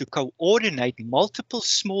Factory to coordinate multiple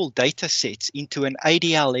small data sets into an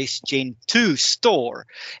ADLS Gen 2 store.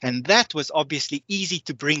 And that was obviously easy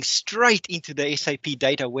to bring straight into the SAP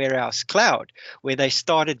Data Warehouse Cloud, where they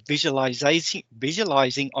started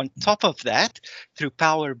visualizing on top of that through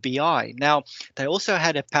Power BI. Now, they also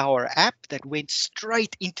had a Power App that went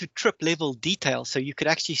straight into trip level detail. So you could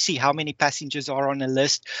actually see how many passengers are on a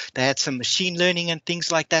list. They had some machine learning and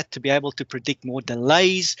things like that to be able to predict more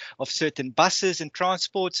delays of certain buses and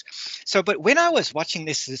transports. So, but when I was watching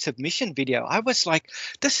this submission video, I was like,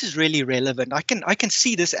 this is really relevant. I can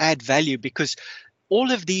see this add value, because all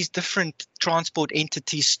of these different transport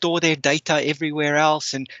entities store their data everywhere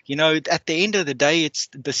else. And, at the end of the day, it's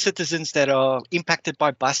the citizens that are impacted by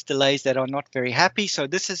bus delays that are not very happy. So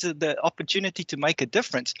this is the opportunity to make a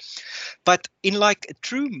difference. But in like a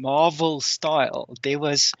true Marvel style, there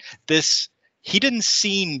was this hidden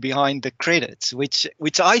scene behind the credits, which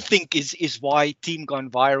I think is why Team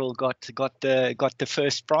Gone Viral got the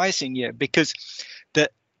first prize in here, because the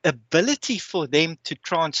ability for them to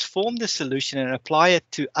transform the solution and apply it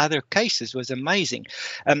to other cases was amazing.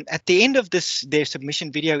 At the end of their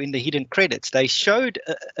submission video in the hidden credits, they showed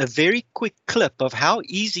a very quick clip of how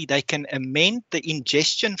easy they can amend the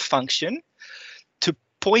ingestion function to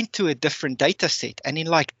point to a different data set. And in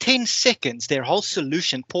like 10 seconds, their whole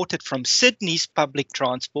solution ported from Sydney's public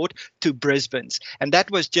transport to Brisbane's. And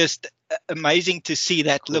that was just amazing to see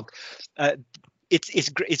that. Cool. Look,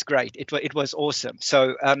 it's great. It was awesome.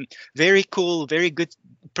 So very cool, very good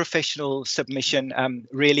professional submission.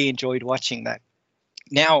 Really enjoyed watching that.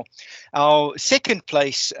 Now, our second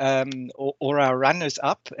place or our runners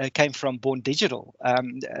up came from Born Digital.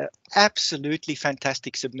 Absolutely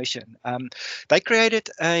fantastic submission. They created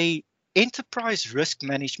a enterprise risk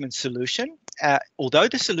management solution. Although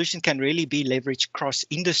the solution can really be leveraged cross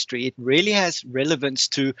industry, it really has relevance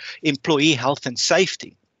to employee health and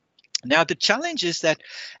safety. Now, the challenge is that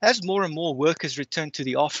as more and more workers return to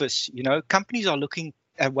the office, companies are looking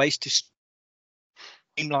at ways to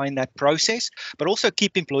streamline that process, but also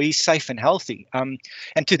keep employees safe and healthy. And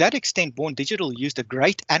to that extent, Born Digital used a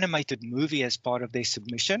great animated movie as part of their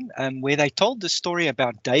submission, where they told the story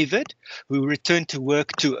about David, who returned to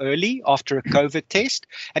work too early after a COVID test,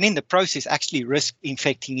 and in the process actually risked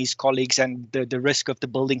infecting his colleagues, and the risk of the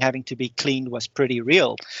building having to be cleaned was pretty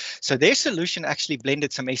real. So their solution actually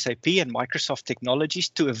blended some SAP and Microsoft technologies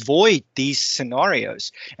to avoid these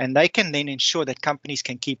scenarios, and they can then ensure that companies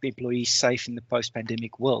can keep employees safe in the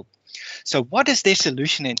post-pandemic world. So what does their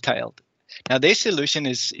solution entail? Now, their solution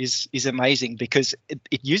is amazing because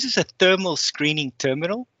it uses a thermal screening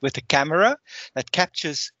terminal with a camera that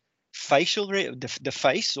captures the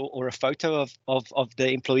face or a photo of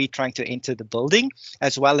the employee trying to enter the building,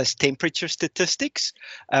 as well as temperature statistics.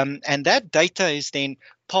 And that data is then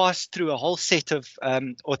passed through a whole set of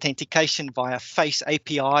authentication via Face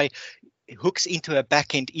API, hooks into a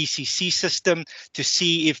backend ECC system to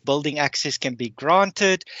see if building access can be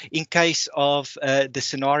granted in case of the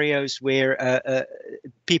scenarios where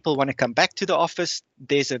people want to come back to the office.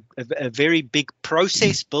 There's a very big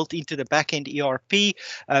process built into the backend ERP.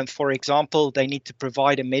 For example, they need to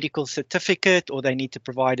provide a medical certificate, or they need to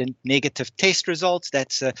provide a negative test results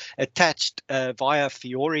that's attached via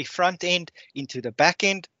Fiori front end into the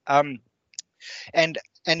backend.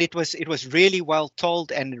 And it was really well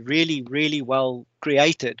told and really well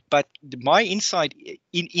created. But my insight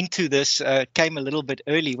into this came a little bit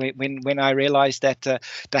early when I realized that the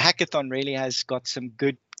hackathon really has got some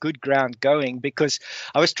good ground going, because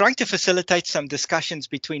I was trying to facilitate some discussions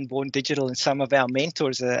between Born Digital and some of our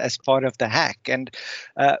mentors as part of the hack. And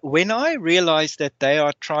when I realized that they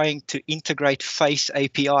are trying to integrate Face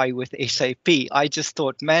API with SAP, I just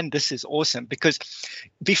thought, man, this is awesome. Because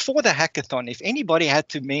before the hackathon, if anybody had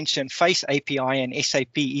to mention Face API and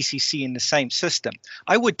SAP ECC in the same system,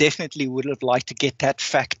 I would have liked to get that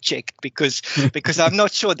fact checked, because I'm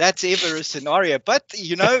not sure that's ever a scenario. But,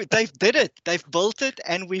 they've did it. They've built it,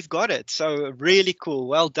 and we've got it. So really cool.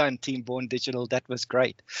 Well done, Team Born Digital. That was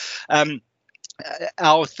great.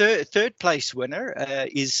 Our third place winner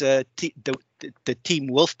is the Team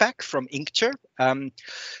Wolfpack from Inkture.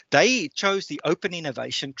 They chose the open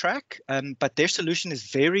innovation track, but their solution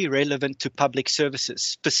is very relevant to public services,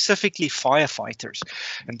 specifically firefighters.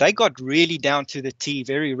 And they got really down to the T,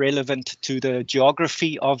 very relevant to the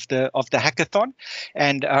geography of the hackathon.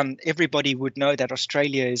 And everybody would know that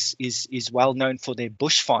Australia is well known for their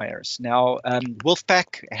bushfires. Now,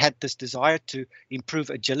 Wolfpack had this desire to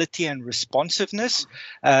improve agility and responsiveness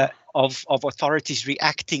of authorities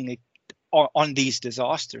reacting on these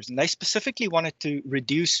disasters. And they specifically wanted to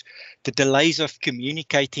reduce the delays of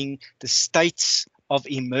communicating the states of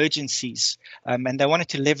emergencies. And they wanted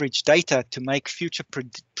to leverage data to make future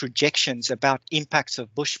projections about impacts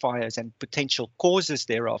of bushfires and potential causes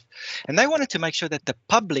thereof. And they wanted to make sure that the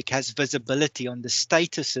public has visibility on the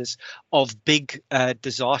statuses of big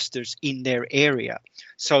disasters in their area.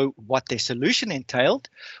 So what their solution entailed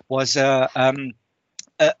was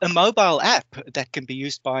a mobile app that can be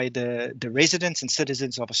used by the residents and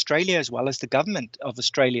citizens of Australia, as well as the government of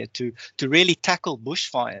Australia, to really tackle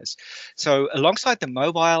bushfires. So alongside the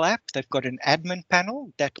mobile app, they've got an admin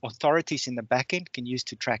panel that authorities in the backend can use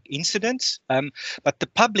to track incidents. But the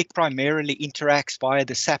public primarily interacts via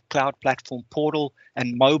the SAP Cloud Platform portal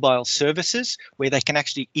and mobile services, where they can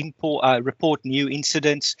actually report new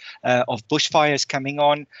incidents of bushfires coming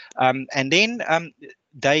on. And then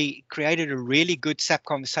they created a really good SAP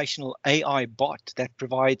conversational AI bot that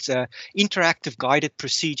provides interactive guided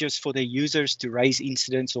procedures for their users to raise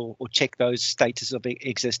incidents or check those status of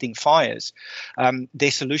existing fires.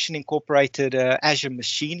 Their solution incorporated Azure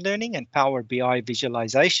machine learning and Power BI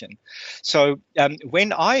visualization. So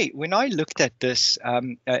when I looked at this,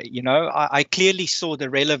 I clearly saw the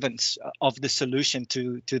relevance of the solution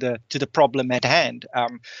to the problem at hand.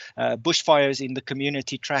 Bushfires in the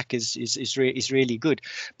community track is really good.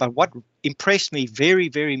 But what impressed me very,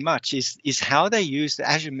 very much is how they use the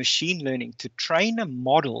Azure machine learning to train a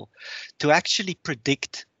model to actually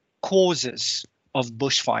predict causes of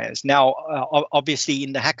bushfires. Now, obviously,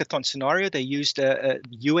 in the hackathon scenario, they used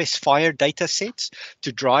US fire data sets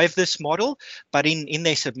to drive this model. But in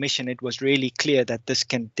their submission, it was really clear that this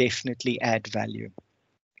can definitely add value.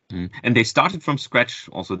 And they started from scratch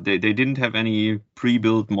also. They didn't have any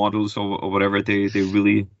pre-built models or whatever. They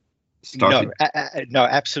really started. No,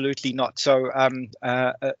 absolutely not. So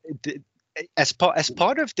as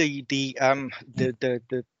part of the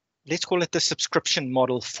let's call it the subscription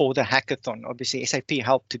model for the hackathon. Obviously, SAP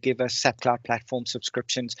helped to give us SAP Cloud Platform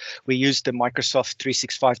subscriptions. We used the Microsoft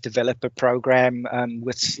 365 developer program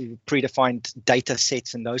with predefined data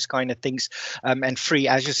sets and those kind of things, and free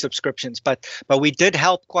Azure subscriptions. But we did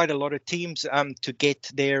help quite a lot of teams to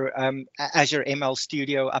get their Azure ML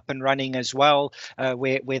Studio up and running as well,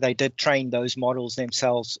 where they did train those models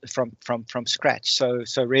themselves from scratch.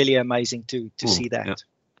 So really amazing to see that. Yeah.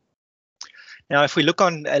 Now, if we look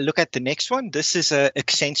at the next one, this is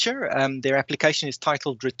Accenture. Their application is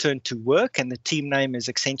titled Return to Work, and the team name is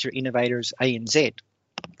Accenture Innovators ANZ.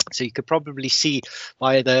 So you could probably see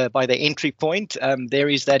by the entry point, there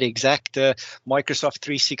is that exact Microsoft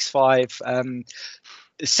 365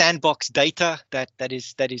 sandbox data that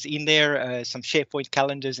is in there, some SharePoint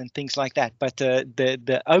calendars and things like that. But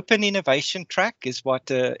the open innovation track is what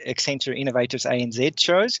Accenture Innovators ANZ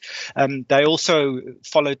shows. They also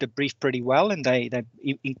followed the brief pretty well, and they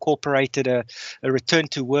incorporated a return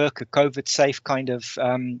to work, a COVID safe kind of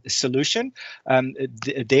solution.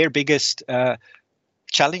 Their biggest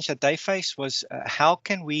challenge that they faced was how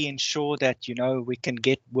can we ensure that we can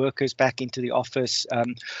get workers back into the office,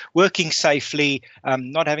 working safely,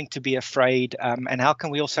 not having to be afraid, and how can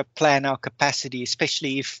we also plan our capacity,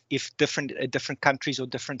 especially if different countries or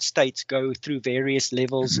different states go through various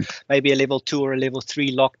levels, maybe a level 2 or a level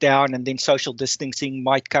 3 lockdown, and then social distancing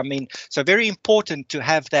might come in. So very important to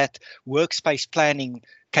have that workspace planning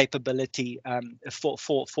capability for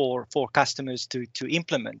customers to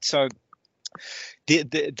implement. So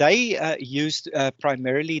they used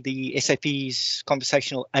primarily the SAP's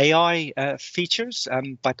conversational AI features,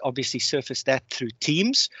 but obviously surfaced that through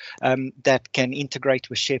Teams that can integrate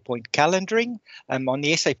with SharePoint calendaring. On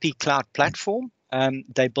the SAP Cloud Platform,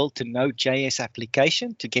 they built a Node.js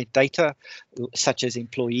application to get data such as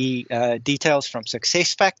employee details from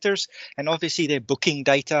success factors, and obviously their booking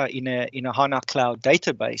data in a HANA Cloud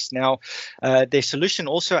database. Now, their solution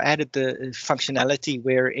also added the functionality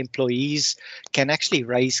where employees can actually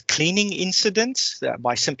raise cleaning incidents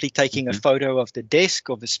by simply taking a photo of the desk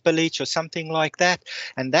or the spillage or something like that,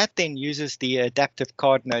 and that then uses the adaptive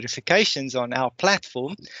card notifications on our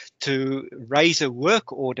platform to raise a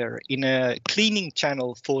work order in a cleaning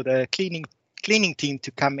channel for the cleaning team to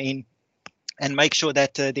come in and make sure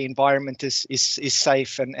that the environment is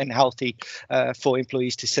safe and healthy for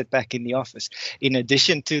employees to sit back in the office. In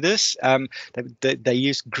addition to this, they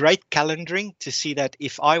use great calendaring to see that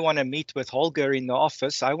if I want to meet with Holger in the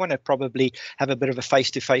office, I want to probably have a bit of a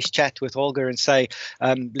face-to-face chat with Holger and say,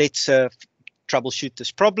 let's troubleshoot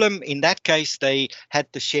this problem. In that case, they had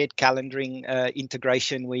the shared calendaring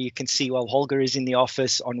integration where you can see, well, Holger is in the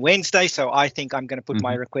office on Wednesday, so I think I'm going to put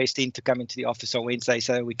my request in to come into the office on Wednesday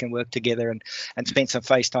so we can work together and spend some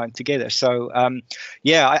FaceTime together. So,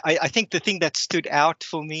 I think the thing that stood out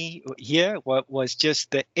for me here was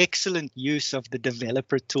just the excellent use of the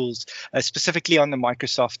developer tools, specifically on the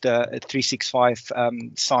Microsoft 365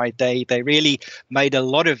 side. They really made a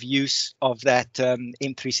lot of use of that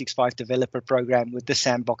M365 developer program with the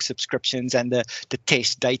sandbox subscriptions and the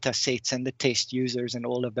test data sets and the test users and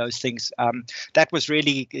all of those things. That was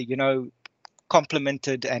really,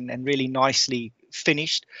 complemented and really nicely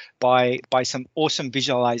finished by some awesome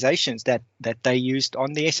visualizations that they used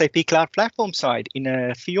on the SAP Cloud Platform side in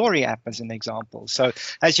a Fiori app as an example. So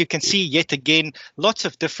as you can see, yet again, lots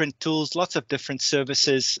of different tools, lots of different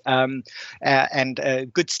services, and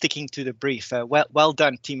good sticking to the brief. Well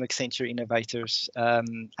done, Team Accenture Innovators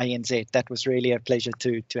ANZ. That was really a pleasure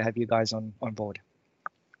to have you guys on board.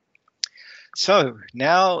 So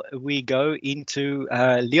now we go into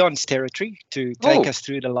Leon's territory to take us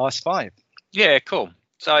through the last 5. Yeah, cool.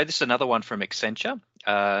 So this is another one from Accenture.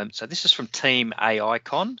 So this is from Team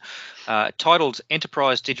AICon, titled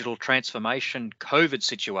Enterprise Digital Transformation COVID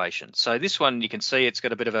Situation. So this one, you can see it's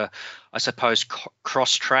got a bit of a, I suppose,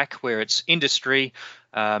 cross-track where it's industry,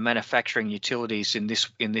 manufacturing, utilities in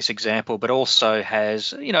this example, but also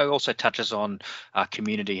has, also touches on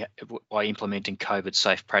community by implementing COVID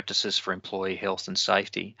safe practices for employee health and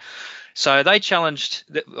safety. So they challenged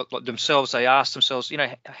themselves. They asked themselves,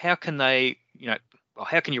 how can they,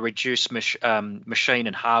 how can you reduce machine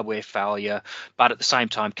and hardware failure, but at the same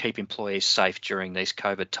time keep employees safe during these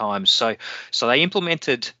COVID times? So they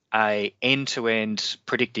implemented a end-to-end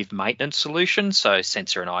predictive maintenance solution, so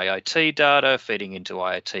sensor and IoT data feeding into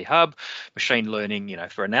IoT Hub, machine learning,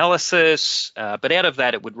 for analysis. But out of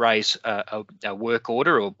that, it would raise a work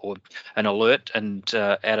order or an alert, and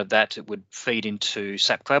out of that, it would feed into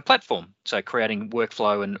SAP Cloud Platform. So creating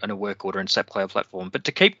workflow and a work order in SAP Cloud Platform. But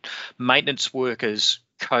to keep maintenance workers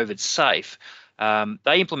COVID safe,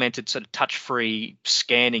 they implemented sort of touch-free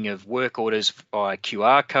scanning of work orders by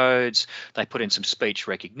QR codes. They put in some speech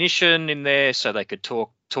recognition in there so they could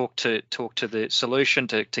talk to the solution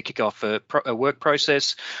to kick off a work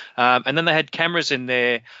process. And then they had cameras in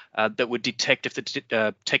there that would detect if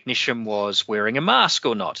the technician was wearing a mask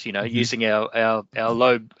or not, using our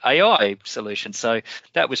low AI solution. So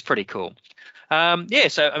that was pretty cool. So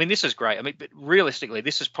I mean, this is great. I mean, but realistically,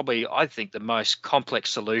 this is probably, I think, the most complex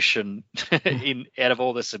solution out of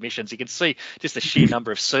all the submissions. You can see just the sheer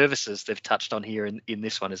number of services they've touched on here in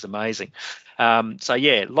this one is amazing.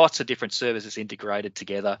 Lots of different services integrated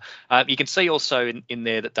together. You can see also in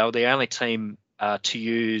there that they were the only team to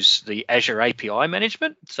use the Azure API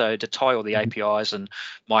management, so to tie all the APIs and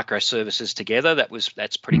microservices together.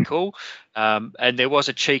 That's pretty cool. And there was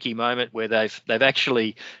a cheeky moment where they've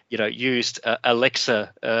actually used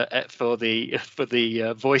Alexa for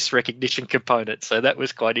the voice recognition component. So that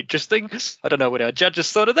was quite interesting. I don't know what our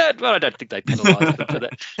judges thought of that, but I don't think they penalised them for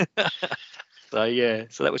that.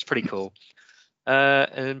 So that was pretty cool.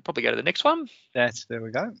 And probably go to the next one. There we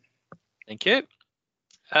go. Thank you.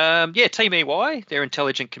 Team EY, they're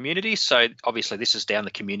intelligent communities. So obviously this is down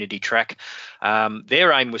the community track.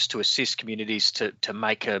 Their aim was to assist communities to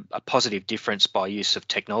make a positive difference by use of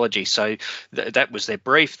technology. So that was their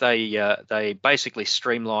brief. They basically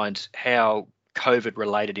streamlined how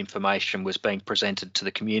COVID-related information was being presented to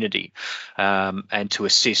the community and to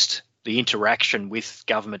assist the interaction with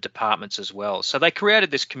government departments as well. So they created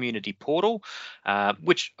this community portal,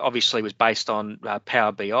 which obviously was based on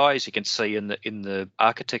Power BI, as you can see in the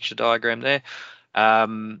architecture diagram there.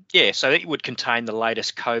 So it would contain the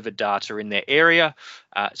latest COVID data in their area.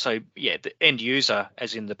 The end user,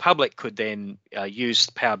 as in the public, could then use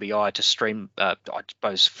Power BI to stream,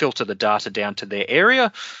 filter the data down to their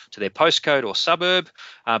area, to their postcode or suburb.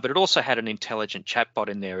 But it also had an intelligent chatbot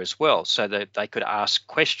in there as well, so that they could ask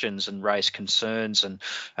questions and raise concerns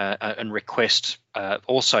and request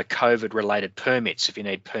also COVID-related permits if you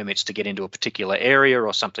need permits to get into a particular area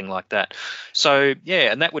or something like that. So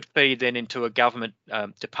and that would feed then into a government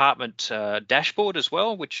department dashboard as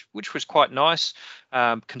well, which was quite nice.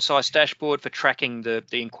 Concise dashboard for tracking the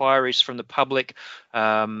inquiries from the public,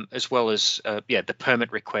 as well as the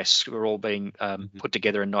permit requests were all being put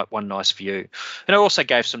together in one nice view. And it also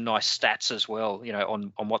gave some nice stats as well,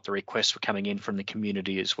 on what the requests were coming in from the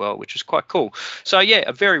community as well, which is quite cool. So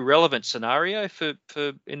a very relevant scenario for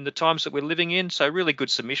in the times that we're living in. So really good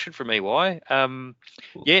submission from EY.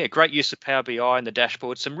 Great use of Power BI and the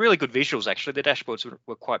dashboard. Some really good visuals actually. The dashboards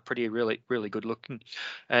were quite pretty, really good looking,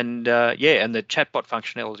 and and the chatbot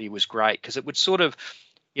functionality was great because it would sort of,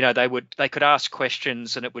 they could ask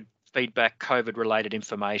questions and it would feed back COVID related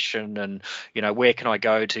information and where can I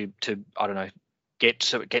go to I don't know,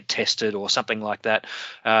 get tested or something like that.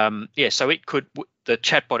 So it could, the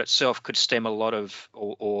chatbot itself could stem a lot of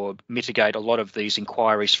or mitigate a lot of these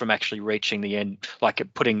inquiries from actually reaching the end, like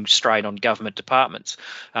putting strain on government departments.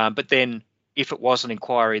 But then if it was an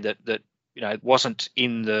inquiry that wasn't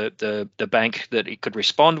in the bank that it could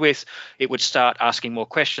respond with, it would start asking more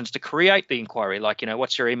questions to create the inquiry, like,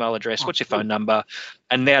 what's your email address, what's your phone number,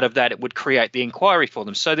 and out of that it would create the inquiry for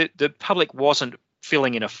them. So the public wasn't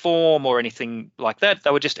filling in a form or anything like that.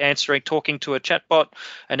 They were just talking to a chatbot,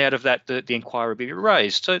 and out of that the inquiry would be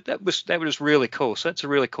raised. So that was really cool. So that's a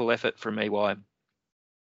really cool effort from EY.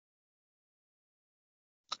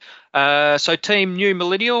 So Team New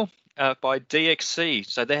Millennial by DXC.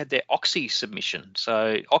 So they had their Oxy submission.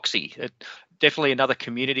 So Oxy, definitely another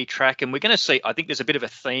community track. And we're going to see, I think there's a bit of a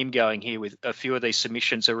theme going here with a few of these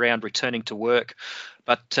submissions around returning to work.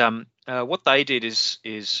 But what they did is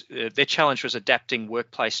their challenge was adapting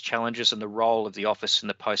workplace challenges and the role of the office in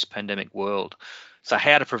the post-pandemic world. So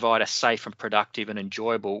how to provide a safe and productive and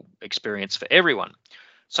enjoyable experience for everyone.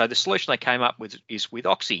 So the solution they came up with is with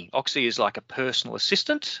Oxy. Oxy is like a personal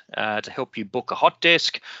assistant to help you book a hot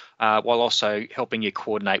desk while also helping you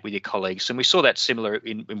coordinate with your colleagues. And we saw that similar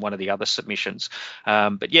in one of the other submissions.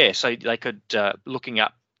 So they could, looking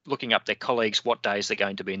up their colleagues, what days they're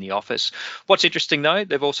going to be in the office. What's interesting though,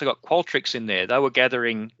 they've also got Qualtrics in there. They were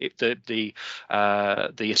gathering, the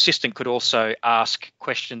assistant could also ask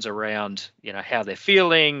questions around, how they're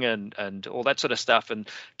feeling and all that sort of stuff, and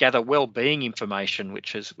gather well-being information,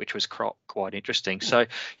 which was quite interesting. So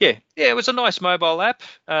it was a nice mobile app.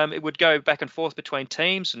 It would go back and forth between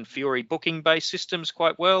Teams and Fury booking-based systems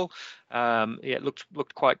quite well. It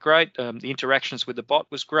looked quite great. The interactions with the bot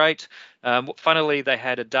was great. Funnily, they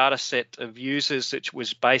had a data set of users which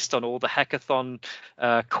was based on all the hackathon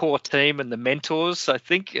core team and the mentors. I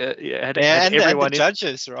think had everyone and the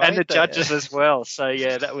judges, right? And the judges as well. So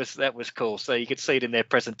yeah, that was cool. So you could see it in their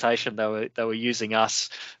presentation. They were using us.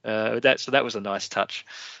 So that was a nice touch.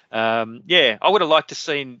 I would have liked to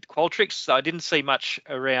seen Qualtrics. I didn't see much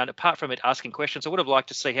around apart from it asking questions. I would have liked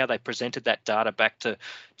to see how they presented that data back to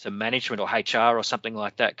management or HR or something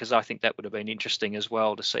like that, because I think that would have been interesting as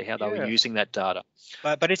well to see how they were using that data.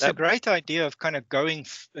 But it's a great idea of kind of going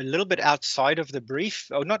a little bit outside of the brief,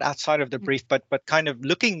 or not outside of the brief, but kind of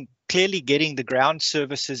looking clearly, getting the ground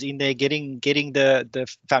services in there, getting the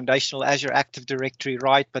foundational Azure Active Directory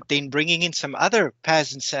right, but then bringing in some other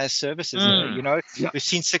PaaS and SaaS services. We've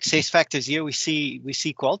seen success factors here. We see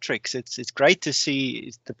Qualtrics. It's great to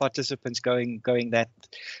see the participants going that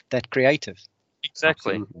creative.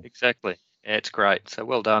 Exactly. Yeah, it's great. So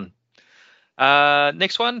well done.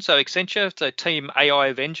 Next one. So Accenture, so Team AI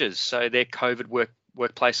Avengers. So their COVID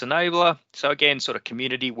workplace enabler. So again, sort of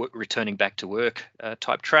community returning back to work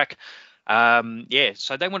type track.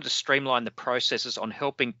 So they wanted to streamline the processes on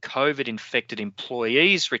helping COVID-infected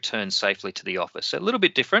employees return safely to the office. So a little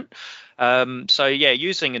bit different.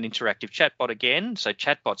 Using an interactive chatbot again. So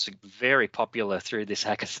chatbots are very popular through this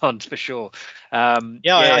hackathon for sure.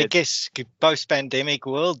 I guess post-pandemic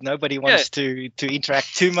world, nobody wants to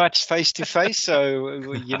interact too much face to face.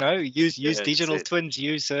 So use digital twins,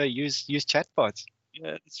 use chatbots.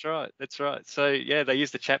 Yeah, that's right. So they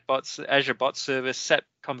use the chatbots, Azure Bot Service, SAP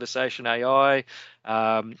Conversation AI.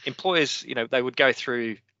 Employers, they would go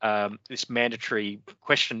through this mandatory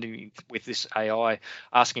questioning with this AI,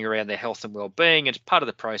 asking around their health and well-being. And as part of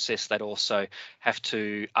the process, they'd also have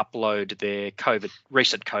to upload their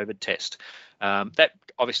recent COVID test. That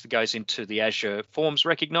obviously goes into the Azure Forms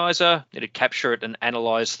Recognizer. It'd capture it and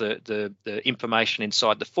analyze the information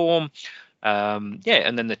inside the form. And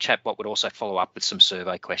then the chatbot would also follow up with some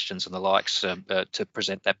survey questions and the likes to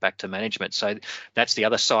present that back to management. So that's the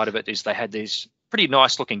other side of it, is they had these pretty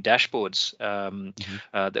nice looking dashboards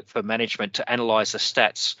that for management to analyze the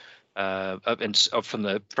stats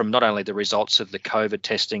from not only the results of the COVID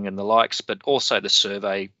testing and the likes, but also the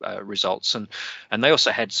survey results. And they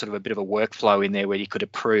also had sort of a bit of a workflow in there where you could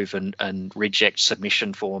approve and reject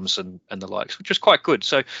submission forms and the likes, which was quite good.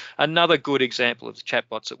 So another good example of the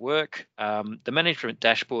chatbots at work. The management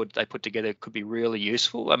dashboard they put together could be really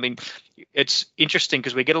useful. I mean, it's interesting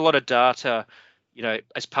because we get a lot of data,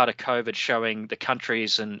 as part of COVID, showing the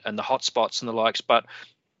countries and the hotspots and the likes, but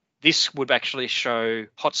this would actually show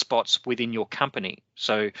hotspots within your company.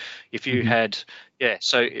 So if you had,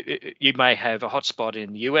 you may have a hotspot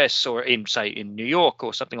in the US or in New York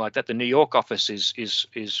or something like that. The New York office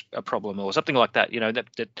is a problem or something like that.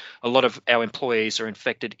 That a lot of our employees are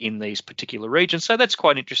infected in these particular regions. So that's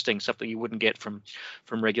quite interesting, something you wouldn't get from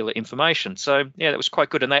regular information. So that was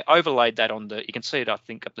quite good. And they overlaid that you can see it, I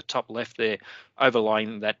think, up the top left there,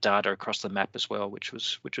 overlaying that data across the map as well, which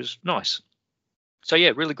was nice. So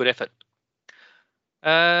really good effort.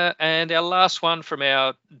 And our last one from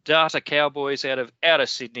our data cowboys out of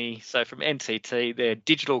Sydney. So from NTT, their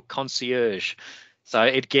digital concierge. So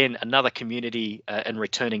again, another community and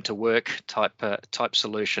returning to work type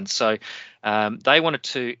solution. So they wanted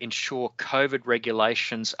to ensure COVID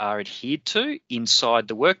regulations are adhered to inside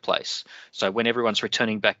the workplace. So when everyone's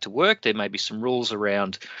returning back to work, there may be some rules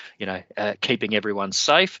around, keeping everyone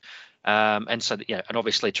safe. And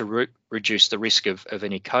obviously to reduce the risk of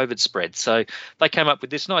any COVID spread. So they came up with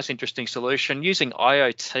this nice, interesting solution using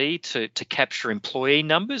IoT to capture employee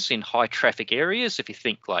numbers in high traffic areas. If you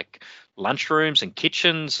think like lunchrooms and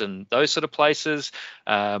kitchens and those sort of places.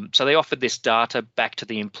 So they offered this data back to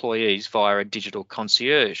the employees via a digital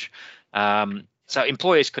concierge. So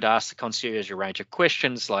employees could ask the concierge a range of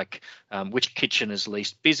questions like which kitchen is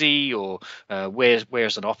least busy, or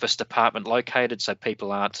where's an office department located, so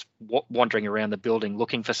people aren't wandering around the building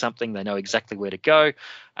looking for something. They know exactly where to go.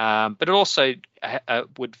 But it also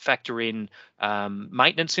would factor in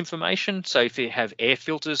maintenance information. So if you have air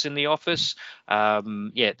filters in the office,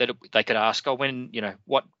 they could ask,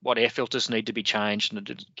 what air filters need to be changed, and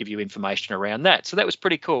it'd give you information around that. So that was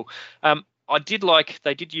pretty cool. I did like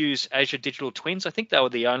they did use Azure Digital Twins. I think they were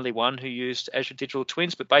the only one who used Azure Digital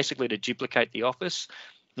Twins, but basically to duplicate the office.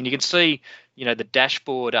 And you can see the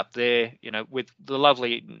dashboard up there, with the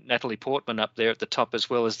lovely Natalie Portman up there at the top, as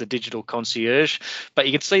well as the digital concierge. But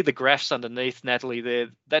you can see the graphs underneath, Natalie, there.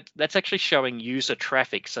 That's actually showing user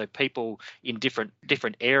traffic, so people in different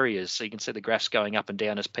areas. So you can see the graphs going up and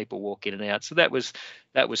down as people walk in and out. So that was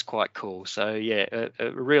quite cool. So yeah,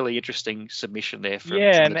 a really interesting submission there from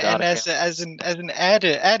and the data. as an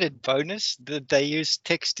added bonus, they use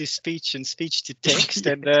text to speech and speech to text,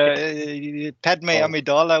 and Padme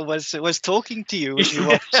Amidala was talking to you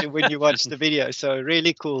when you watched the video. So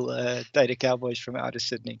really cool, Data Cowboys from out of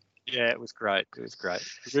Sydney. Yeah, it was great.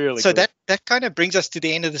 Really. So that kind of brings us to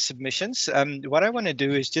the end of the submissions. What I want to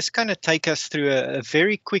do is just kind of take us through a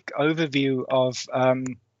very quick overview of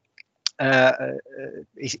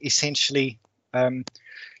essentially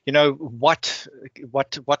what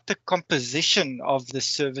the composition of the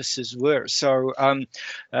services were. So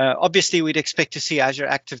obviously we'd expect to see Azure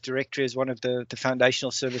Active Directory as one of the foundational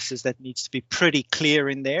services that needs to be pretty clear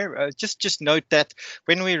in there. Just note that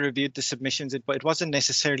when we reviewed the submissions, it wasn't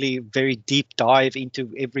necessarily very deep dive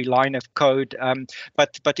into every line of code,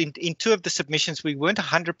 but in two of the submissions we weren't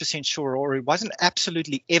 100% sure, or it wasn't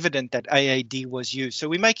absolutely evident that AAD was used. So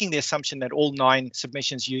we're making the assumption that all 9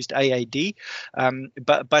 submissions used AAD,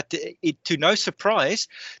 but to no surprise,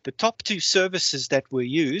 the top 2 services that were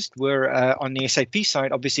used were on the SAP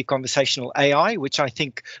side, obviously conversational AI, which I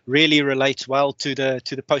think really relates well to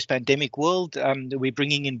the post-pandemic world. We're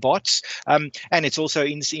bringing in bots, and it's also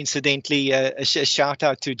incidentally a shout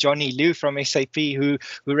out to Johnny Liu from SAP who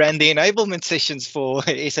ran the enablement sessions for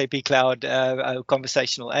SAP Cloud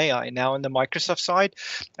conversational AI. Now on the Microsoft side,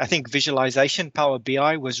 I think visualization Power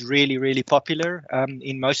BI was really popular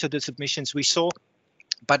in most of the submissions we saw.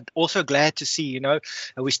 But also glad to see,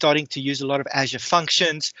 we're starting to use a lot of Azure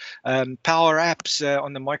functions. Power Apps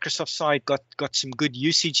on the Microsoft side got some good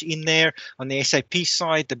usage in there. On the SAP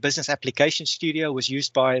side, the Business Application Studio was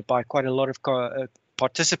used by quite a lot of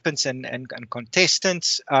participants and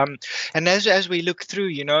contestants. And as we look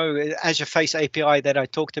through, Azure Face API that I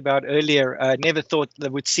talked about earlier, never thought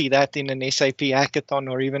that we'd see that in an SAP hackathon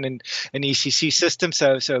or even in an ECC system.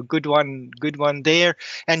 So good one there.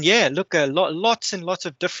 And yeah, look, lots and lots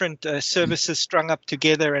of different services strung up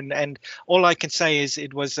together. And all I can say is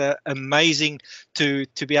it was amazing to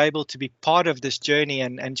be able to be part of this journey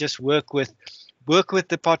and just work with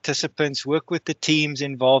the participants, work with the teams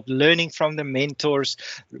involved, learning from the mentors,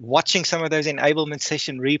 watching some of those enablement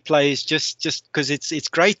session replays, just because it's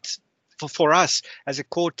great for us as a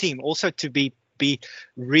core team also to be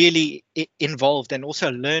really involved and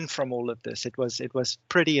also learn from all of this. It was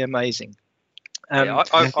pretty amazing.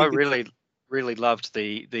 I really loved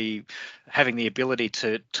the having the ability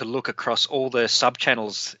to look across all the sub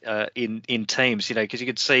channels in Teams, because you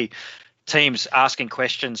could see teams asking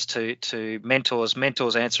questions to mentors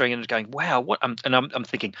answering and going, wow, what? I'm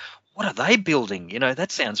thinking, what are they building?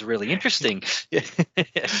 That sounds really interesting.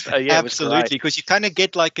 So, yeah, absolutely, because you kind of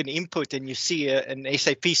get like an input and you see an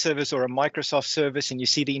SAP service or a Microsoft service and you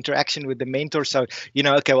see the interaction with the mentor. So,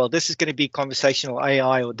 okay, well, this is going to be conversational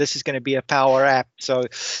AI or this is going to be a Power App. So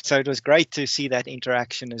it was great to see that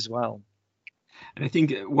interaction as well. And I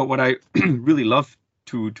think what I really love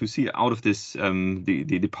to see out of this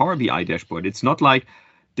the Power BI dashboard, it's not like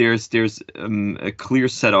there's a clear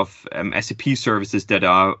set of SAP services that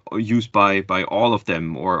are used by all of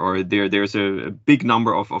them, or there's a big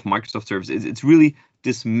number of Microsoft services. It's really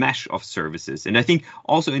this mesh of services. And I think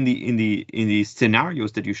also in the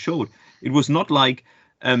scenarios that you showed, it was not like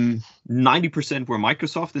 90% were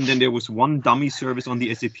Microsoft and then there was one dummy service on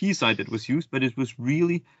the SAP side that was used, but it was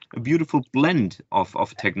really a beautiful blend of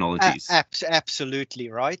technologies. Absolutely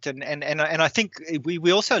right, and I think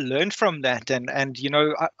we also learned from that, and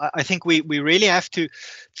I think we really have to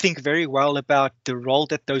think very well about the role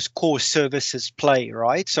that those core services play,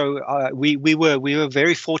 right? So we were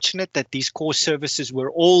very fortunate that these core services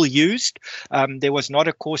were all used. There was not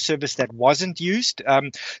a core service that wasn't used,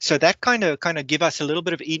 so that kind of give us a little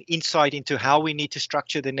bit of insight into how we need to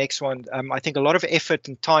structure the next one. I think a lot of effort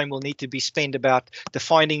and time will need to be spent about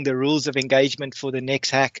defining the rules of engagement for the next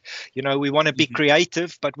hack. We want to be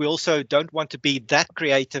creative, but we also don't want to be that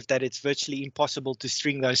creative that it's virtually impossible to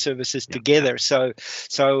string those services together. So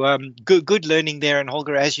good learning there. And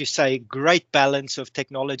Holger, as you say, great balance of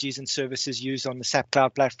technologies and services used on the SAP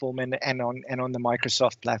Cloud platform and on the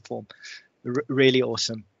Microsoft platform. Really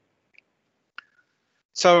awesome.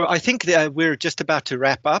 So I think that we're just about to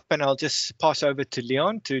wrap up, and I'll just pass over to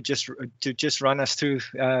Leon to just run us through,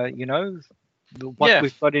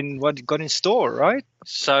 we've got in store, right?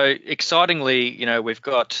 So excitingly, we've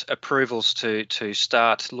got approvals to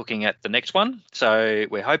start looking at the next one. So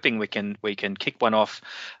we're hoping we can kick one off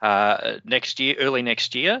next year, early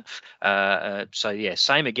next year. So yeah,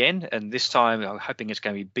 same again, and this time I'm hoping it's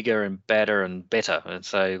going to be bigger and badder and better. And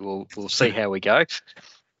so we'll see how we go.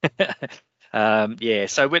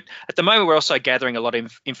 So at the moment we're also gathering a lot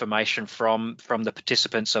of information from the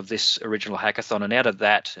participants of this original hackathon, and out of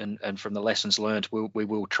that and from the lessons learned, we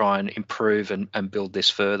will try and improve and build this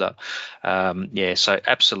further. So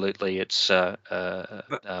absolutely, it's.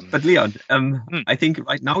 But Leon, I think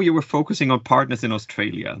right now you were focusing on partners in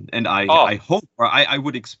Australia, and I hope, or I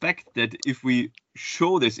would expect that if we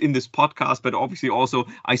show this in this podcast, but obviously also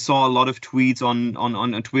I saw a lot of tweets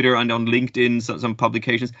on Twitter and on LinkedIn, some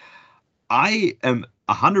publications. I am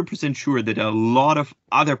 100% sure that there are a lot of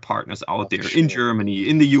other partners out there in Germany,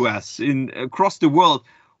 in the US, across the world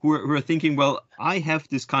who are thinking, well, I have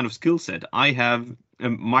this kind of skill set. I have a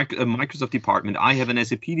Microsoft department. I have an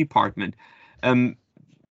SAP department.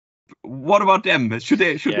 What about them? Should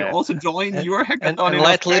they also join your hackathon? And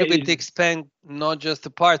let a little bit expand, not just a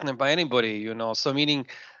partner, but anybody, So meaning,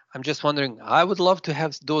 I'm just wondering, I would love to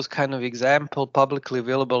have those kind of example publicly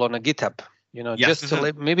available on a GitHub. Just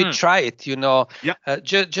to maybe try it,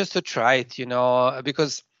 just to try it,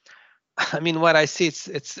 because I mean, what I see,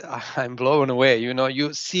 it's I'm blown away.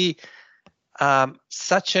 You see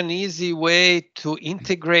such an easy way to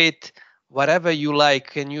integrate whatever you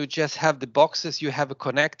like, and you just have the boxes, you have a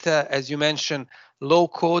connector, as you mentioned, low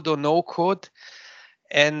code or no code.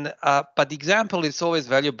 And but the example is always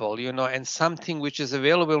valuable, and something which is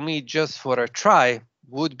available me just for a try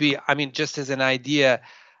would be, I mean, just as an idea,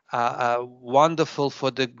 wonderful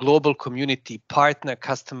for the global community, partner,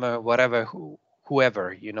 customer, whatever,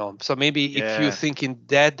 whoever, So maybe if you think in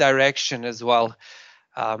that direction as well,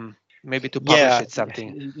 maybe to publish it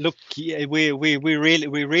something. Look, we're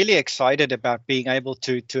really excited about being able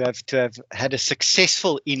to have had a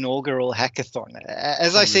successful inaugural hackathon.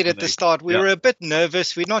 As I said at the start, we were a bit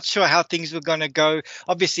nervous. We're not sure how things were going to go.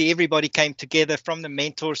 Obviously, everybody came together, from the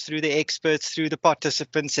mentors through the experts, through the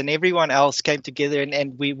participants, and everyone else came together,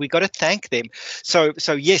 and we got to thank them. So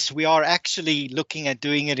yes, we are actually looking at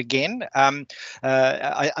doing it again.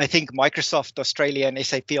 I think Microsoft Australia and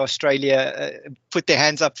SAP Australia put their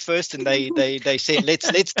hands up first, and they said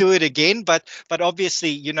let's do it again. But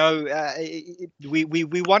obviously, we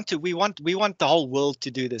want the whole world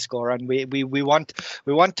to do this, Goran. We want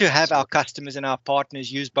to have our customers and our partners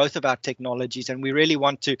use both of our technologies, and we really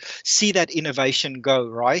want to see that innovation go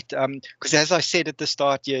right. Because as I said at the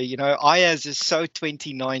start, IaaS is so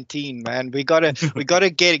 2019, man. We gotta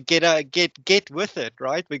get with it,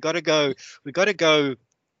 right? We gotta go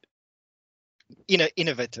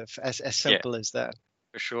innovative, as simple as that.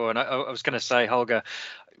 For sure. And I was going to say, Holger,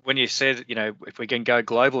 when you said, if we can go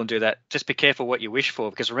global and do that, just be careful what you wish for,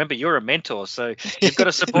 because remember, you're a mentor, so you've got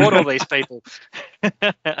to support all these people.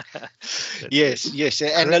 Yes.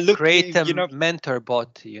 And look, create a mentor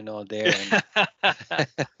bot, there.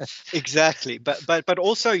 Exactly. But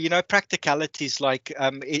also, practicalities like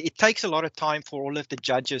it takes a lot of time for all of the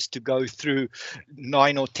judges to go through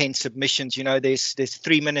 9 or 10 submissions. There's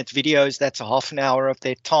 3-minute videos. That's a half an hour of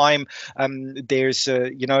their time. There's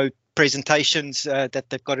presentations that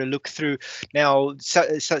they've got to look through. Now,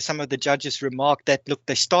 so some of the judges remarked that, look,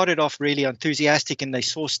 they started off really enthusiastic and they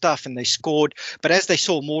saw stuff and they scored, but as they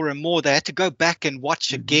saw more and more, they had to go back and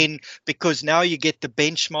watch again, because now you get the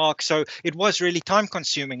benchmark. So it was really time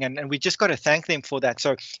consuming, and we just got to thank them for that.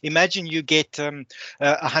 So imagine you get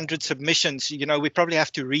 100 submissions, we probably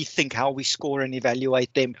have to rethink how we score and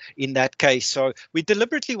evaluate them in that case. So we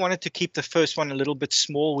deliberately wanted to keep the first one a little bit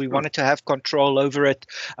small. We wanted to have control over it.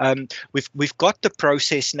 We've got the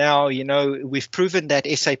process now. We've proven that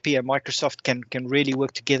SAP and Microsoft can really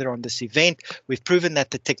work together on this event. We've proven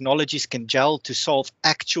that the technologies can gel to solve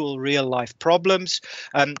actual real life problems.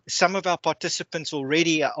 Some of our participants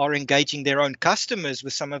already are engaging their own customers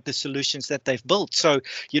with some of the solutions that they've built. So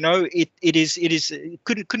it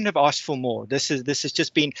couldn't have asked for more. This has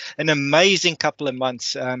just been an amazing couple of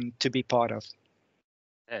months to be part of.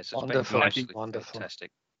 Yes, wonderful.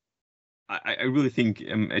 Fantastic. I really think,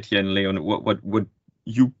 Etienne, Leon, what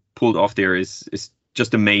you pulled off there is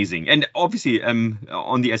just amazing. And obviously,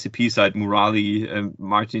 on the SAP side, Murali,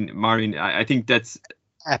 Marin, I think that's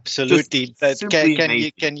Absolutely.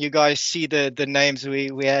 Can you guys see the names we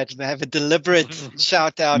have a deliberate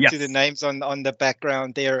shout out to the names on the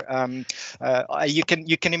background there. You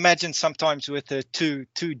can imagine sometimes with the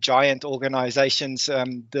two giant organizations,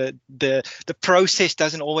 the process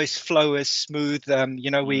doesn't always flow as smooth.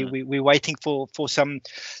 We're waiting for some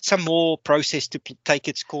more process to take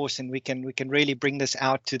its course, and we can really bring this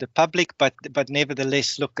out to the public. But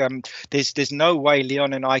nevertheless, look, there's no way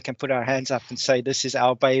Leon and I can put our hands up and say this is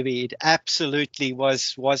our baby. It absolutely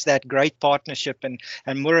was that great partnership, and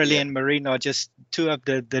Murali and Marina are just two of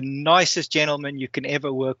the nicest gentlemen you can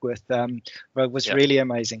ever work with. But it was really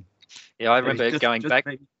amazing. Yeah, I remember going back.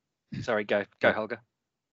 Sorry, go Holger.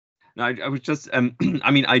 No, I was just,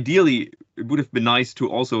 I mean, ideally, it would have been nice to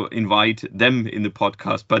also invite them in the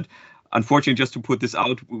podcast, but unfortunately, just to put this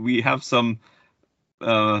out, we have some,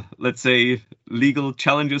 let's say, legal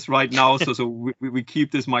challenges right now. So we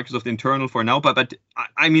keep this Microsoft internal for now. But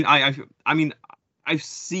I mean, I've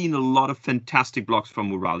seen a lot of fantastic blogs from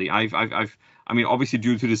Murali. I mean, obviously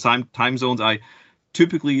due to the time zones, I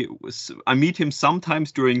meet him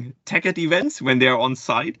sometimes during TechEd events when they're on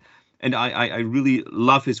site. And I really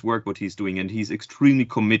love his work, what he's doing, and he's extremely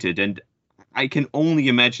committed. And I can only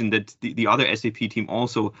imagine that the other SAP team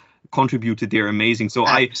also contributed. They're amazing. So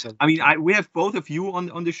we have both of you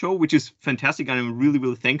on the show, which is fantastic, and I'm really,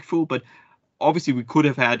 really thankful. But obviously, we could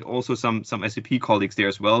have had also some SAP colleagues there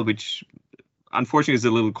as well, which unfortunately is a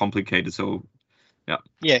little complicated. So, yeah.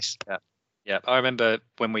 Yes. Yeah, I remember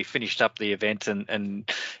when we finished up the event,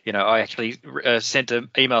 and I actually sent an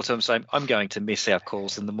email to him saying, "I'm going to miss our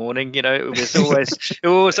calls in the morning." It was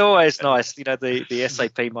always nice. The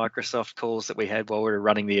SAP Microsoft calls that we had while we were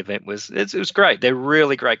running the event it was great. They're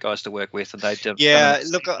really great guys to work with, and they've done. Yeah,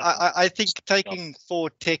 look, I think taking 4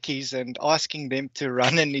 techies and asking them to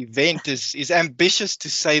run an event is ambitious to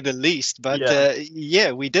say the least. But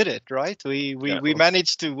we did it, right. We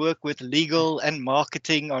managed to work with legal and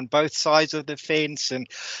marketing on both sides of the fence, and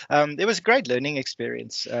it was a great learning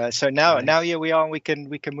experience. So now here we are, and we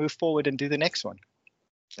can move forward and do the next one.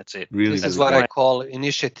 That's it. Really, this is what I call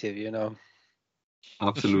initiative.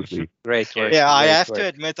 Absolutely. Great work. Yeah, I have to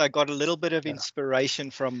admit I got a little bit of inspiration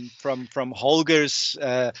from Holger's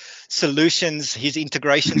solutions, his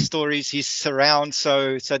integration stories, his surround.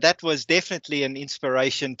 So that was definitely an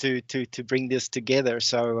inspiration to bring this together.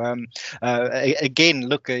 So again,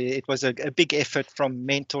 look, it was a big effort from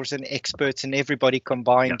mentors and experts and everybody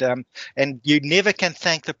combined. And you never can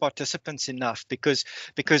thank the participants enough because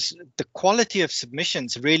the quality of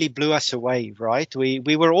submissions really blew us away, right?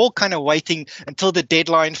 We were all kind of waiting until the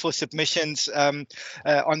deadline for submissions on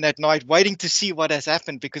that night, waiting to see what has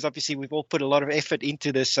happened, because obviously we've all put a lot of effort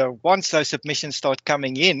into this. So once those submissions start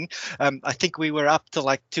coming in, I think we were up to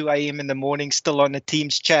like 2 a.m. in the morning still on the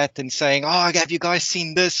Teams chat and saying, "Oh, have you guys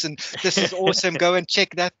seen this? And this is awesome. Go and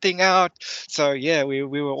check that thing out." So yeah, we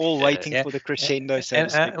were all waiting for the crescendo.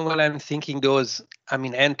 And when I'm thinking those,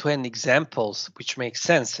 end-to-end examples, which makes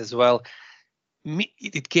sense as well,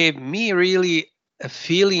 it gave me really a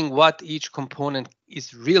feeling what each component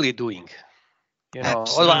is really doing.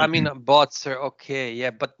 Bots are okay,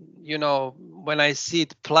 but when I see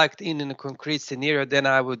it plugged in a concrete scenario, then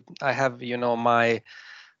I have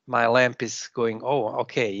my lamp is going, oh,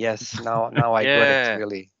 okay, yes, now I got it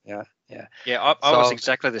really. I was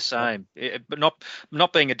exactly the same, but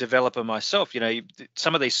not being a developer myself.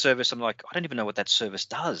 Some of these services, I'm like, I don't even know what that service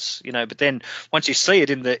does. But then once you see it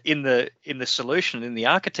in the solution, in the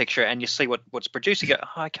architecture, and you see what's produced, you go,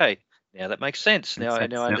 oh, okay, now that makes sense. Now I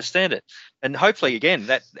understand it. And hopefully,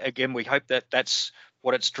 we hope that that's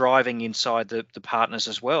what it's driving inside the partners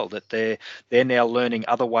as well, that they're now learning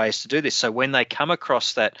other ways to do this. So when they come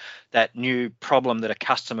across that new problem that a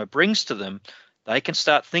customer brings to them, they can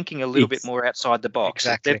start thinking a little bit more outside the box.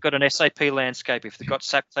 Exactly. If they've got an SAP landscape, if they've got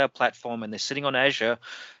SAP Cloud Platform and they're sitting on Azure,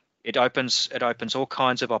 it opens all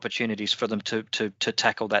kinds of opportunities for them to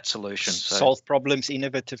tackle that solution. So, solve problems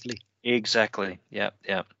innovatively. Exactly. Yeah.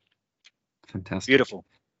 Fantastic. Beautiful.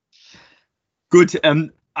 Good.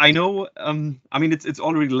 I know. It's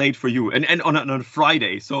already late for you, and on a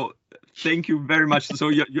Friday. So thank you very much.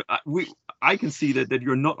 So I can see that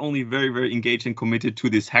you're not only very, very engaged and committed to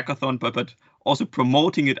this hackathon, but also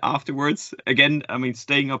promoting it afterwards. Again,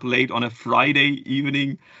 staying up late on a Friday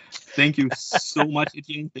evening. Thank you so much,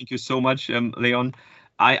 Etienne. Thank you so much, Leon.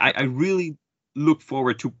 I really look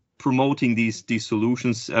forward to promoting these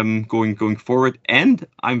solutions going forward, and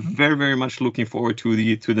I'm very, very much looking forward to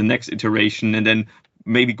the next iteration, and then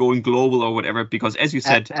maybe going global or whatever, because as you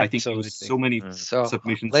said, I think there's so many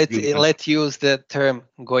submissions. Let's use the term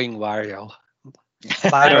going viral.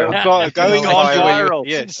 Going viral.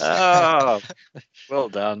 Yes. Well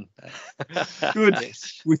done. Good.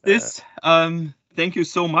 Yes. With this, thank you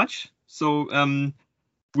so much. So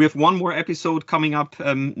we have one more episode coming up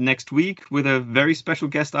next week with a very special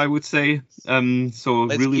guest, I would say. So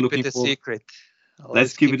Let's really keep looking it a forward. secret.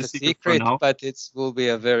 Let's keep it a secret for now. But it will be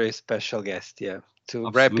a very special guest, yeah, to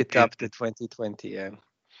wrap it Absolutely. up to 2020, yeah.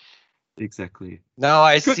 Exactly. Now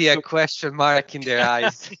I Good. see a question mark in their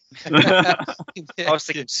eyes. I was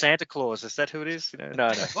thinking Santa Claus. Is that who it is?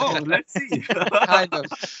 No. Oh, let's see. Kind of.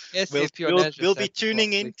 Yes, We'll be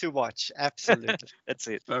tuning in to watch. Absolutely. That's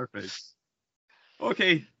it. Perfect.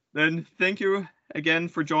 Okay, then thank you again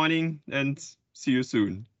for joining and see you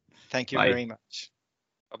soon. Thank you Bye. very much.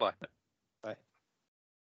 Bye-bye.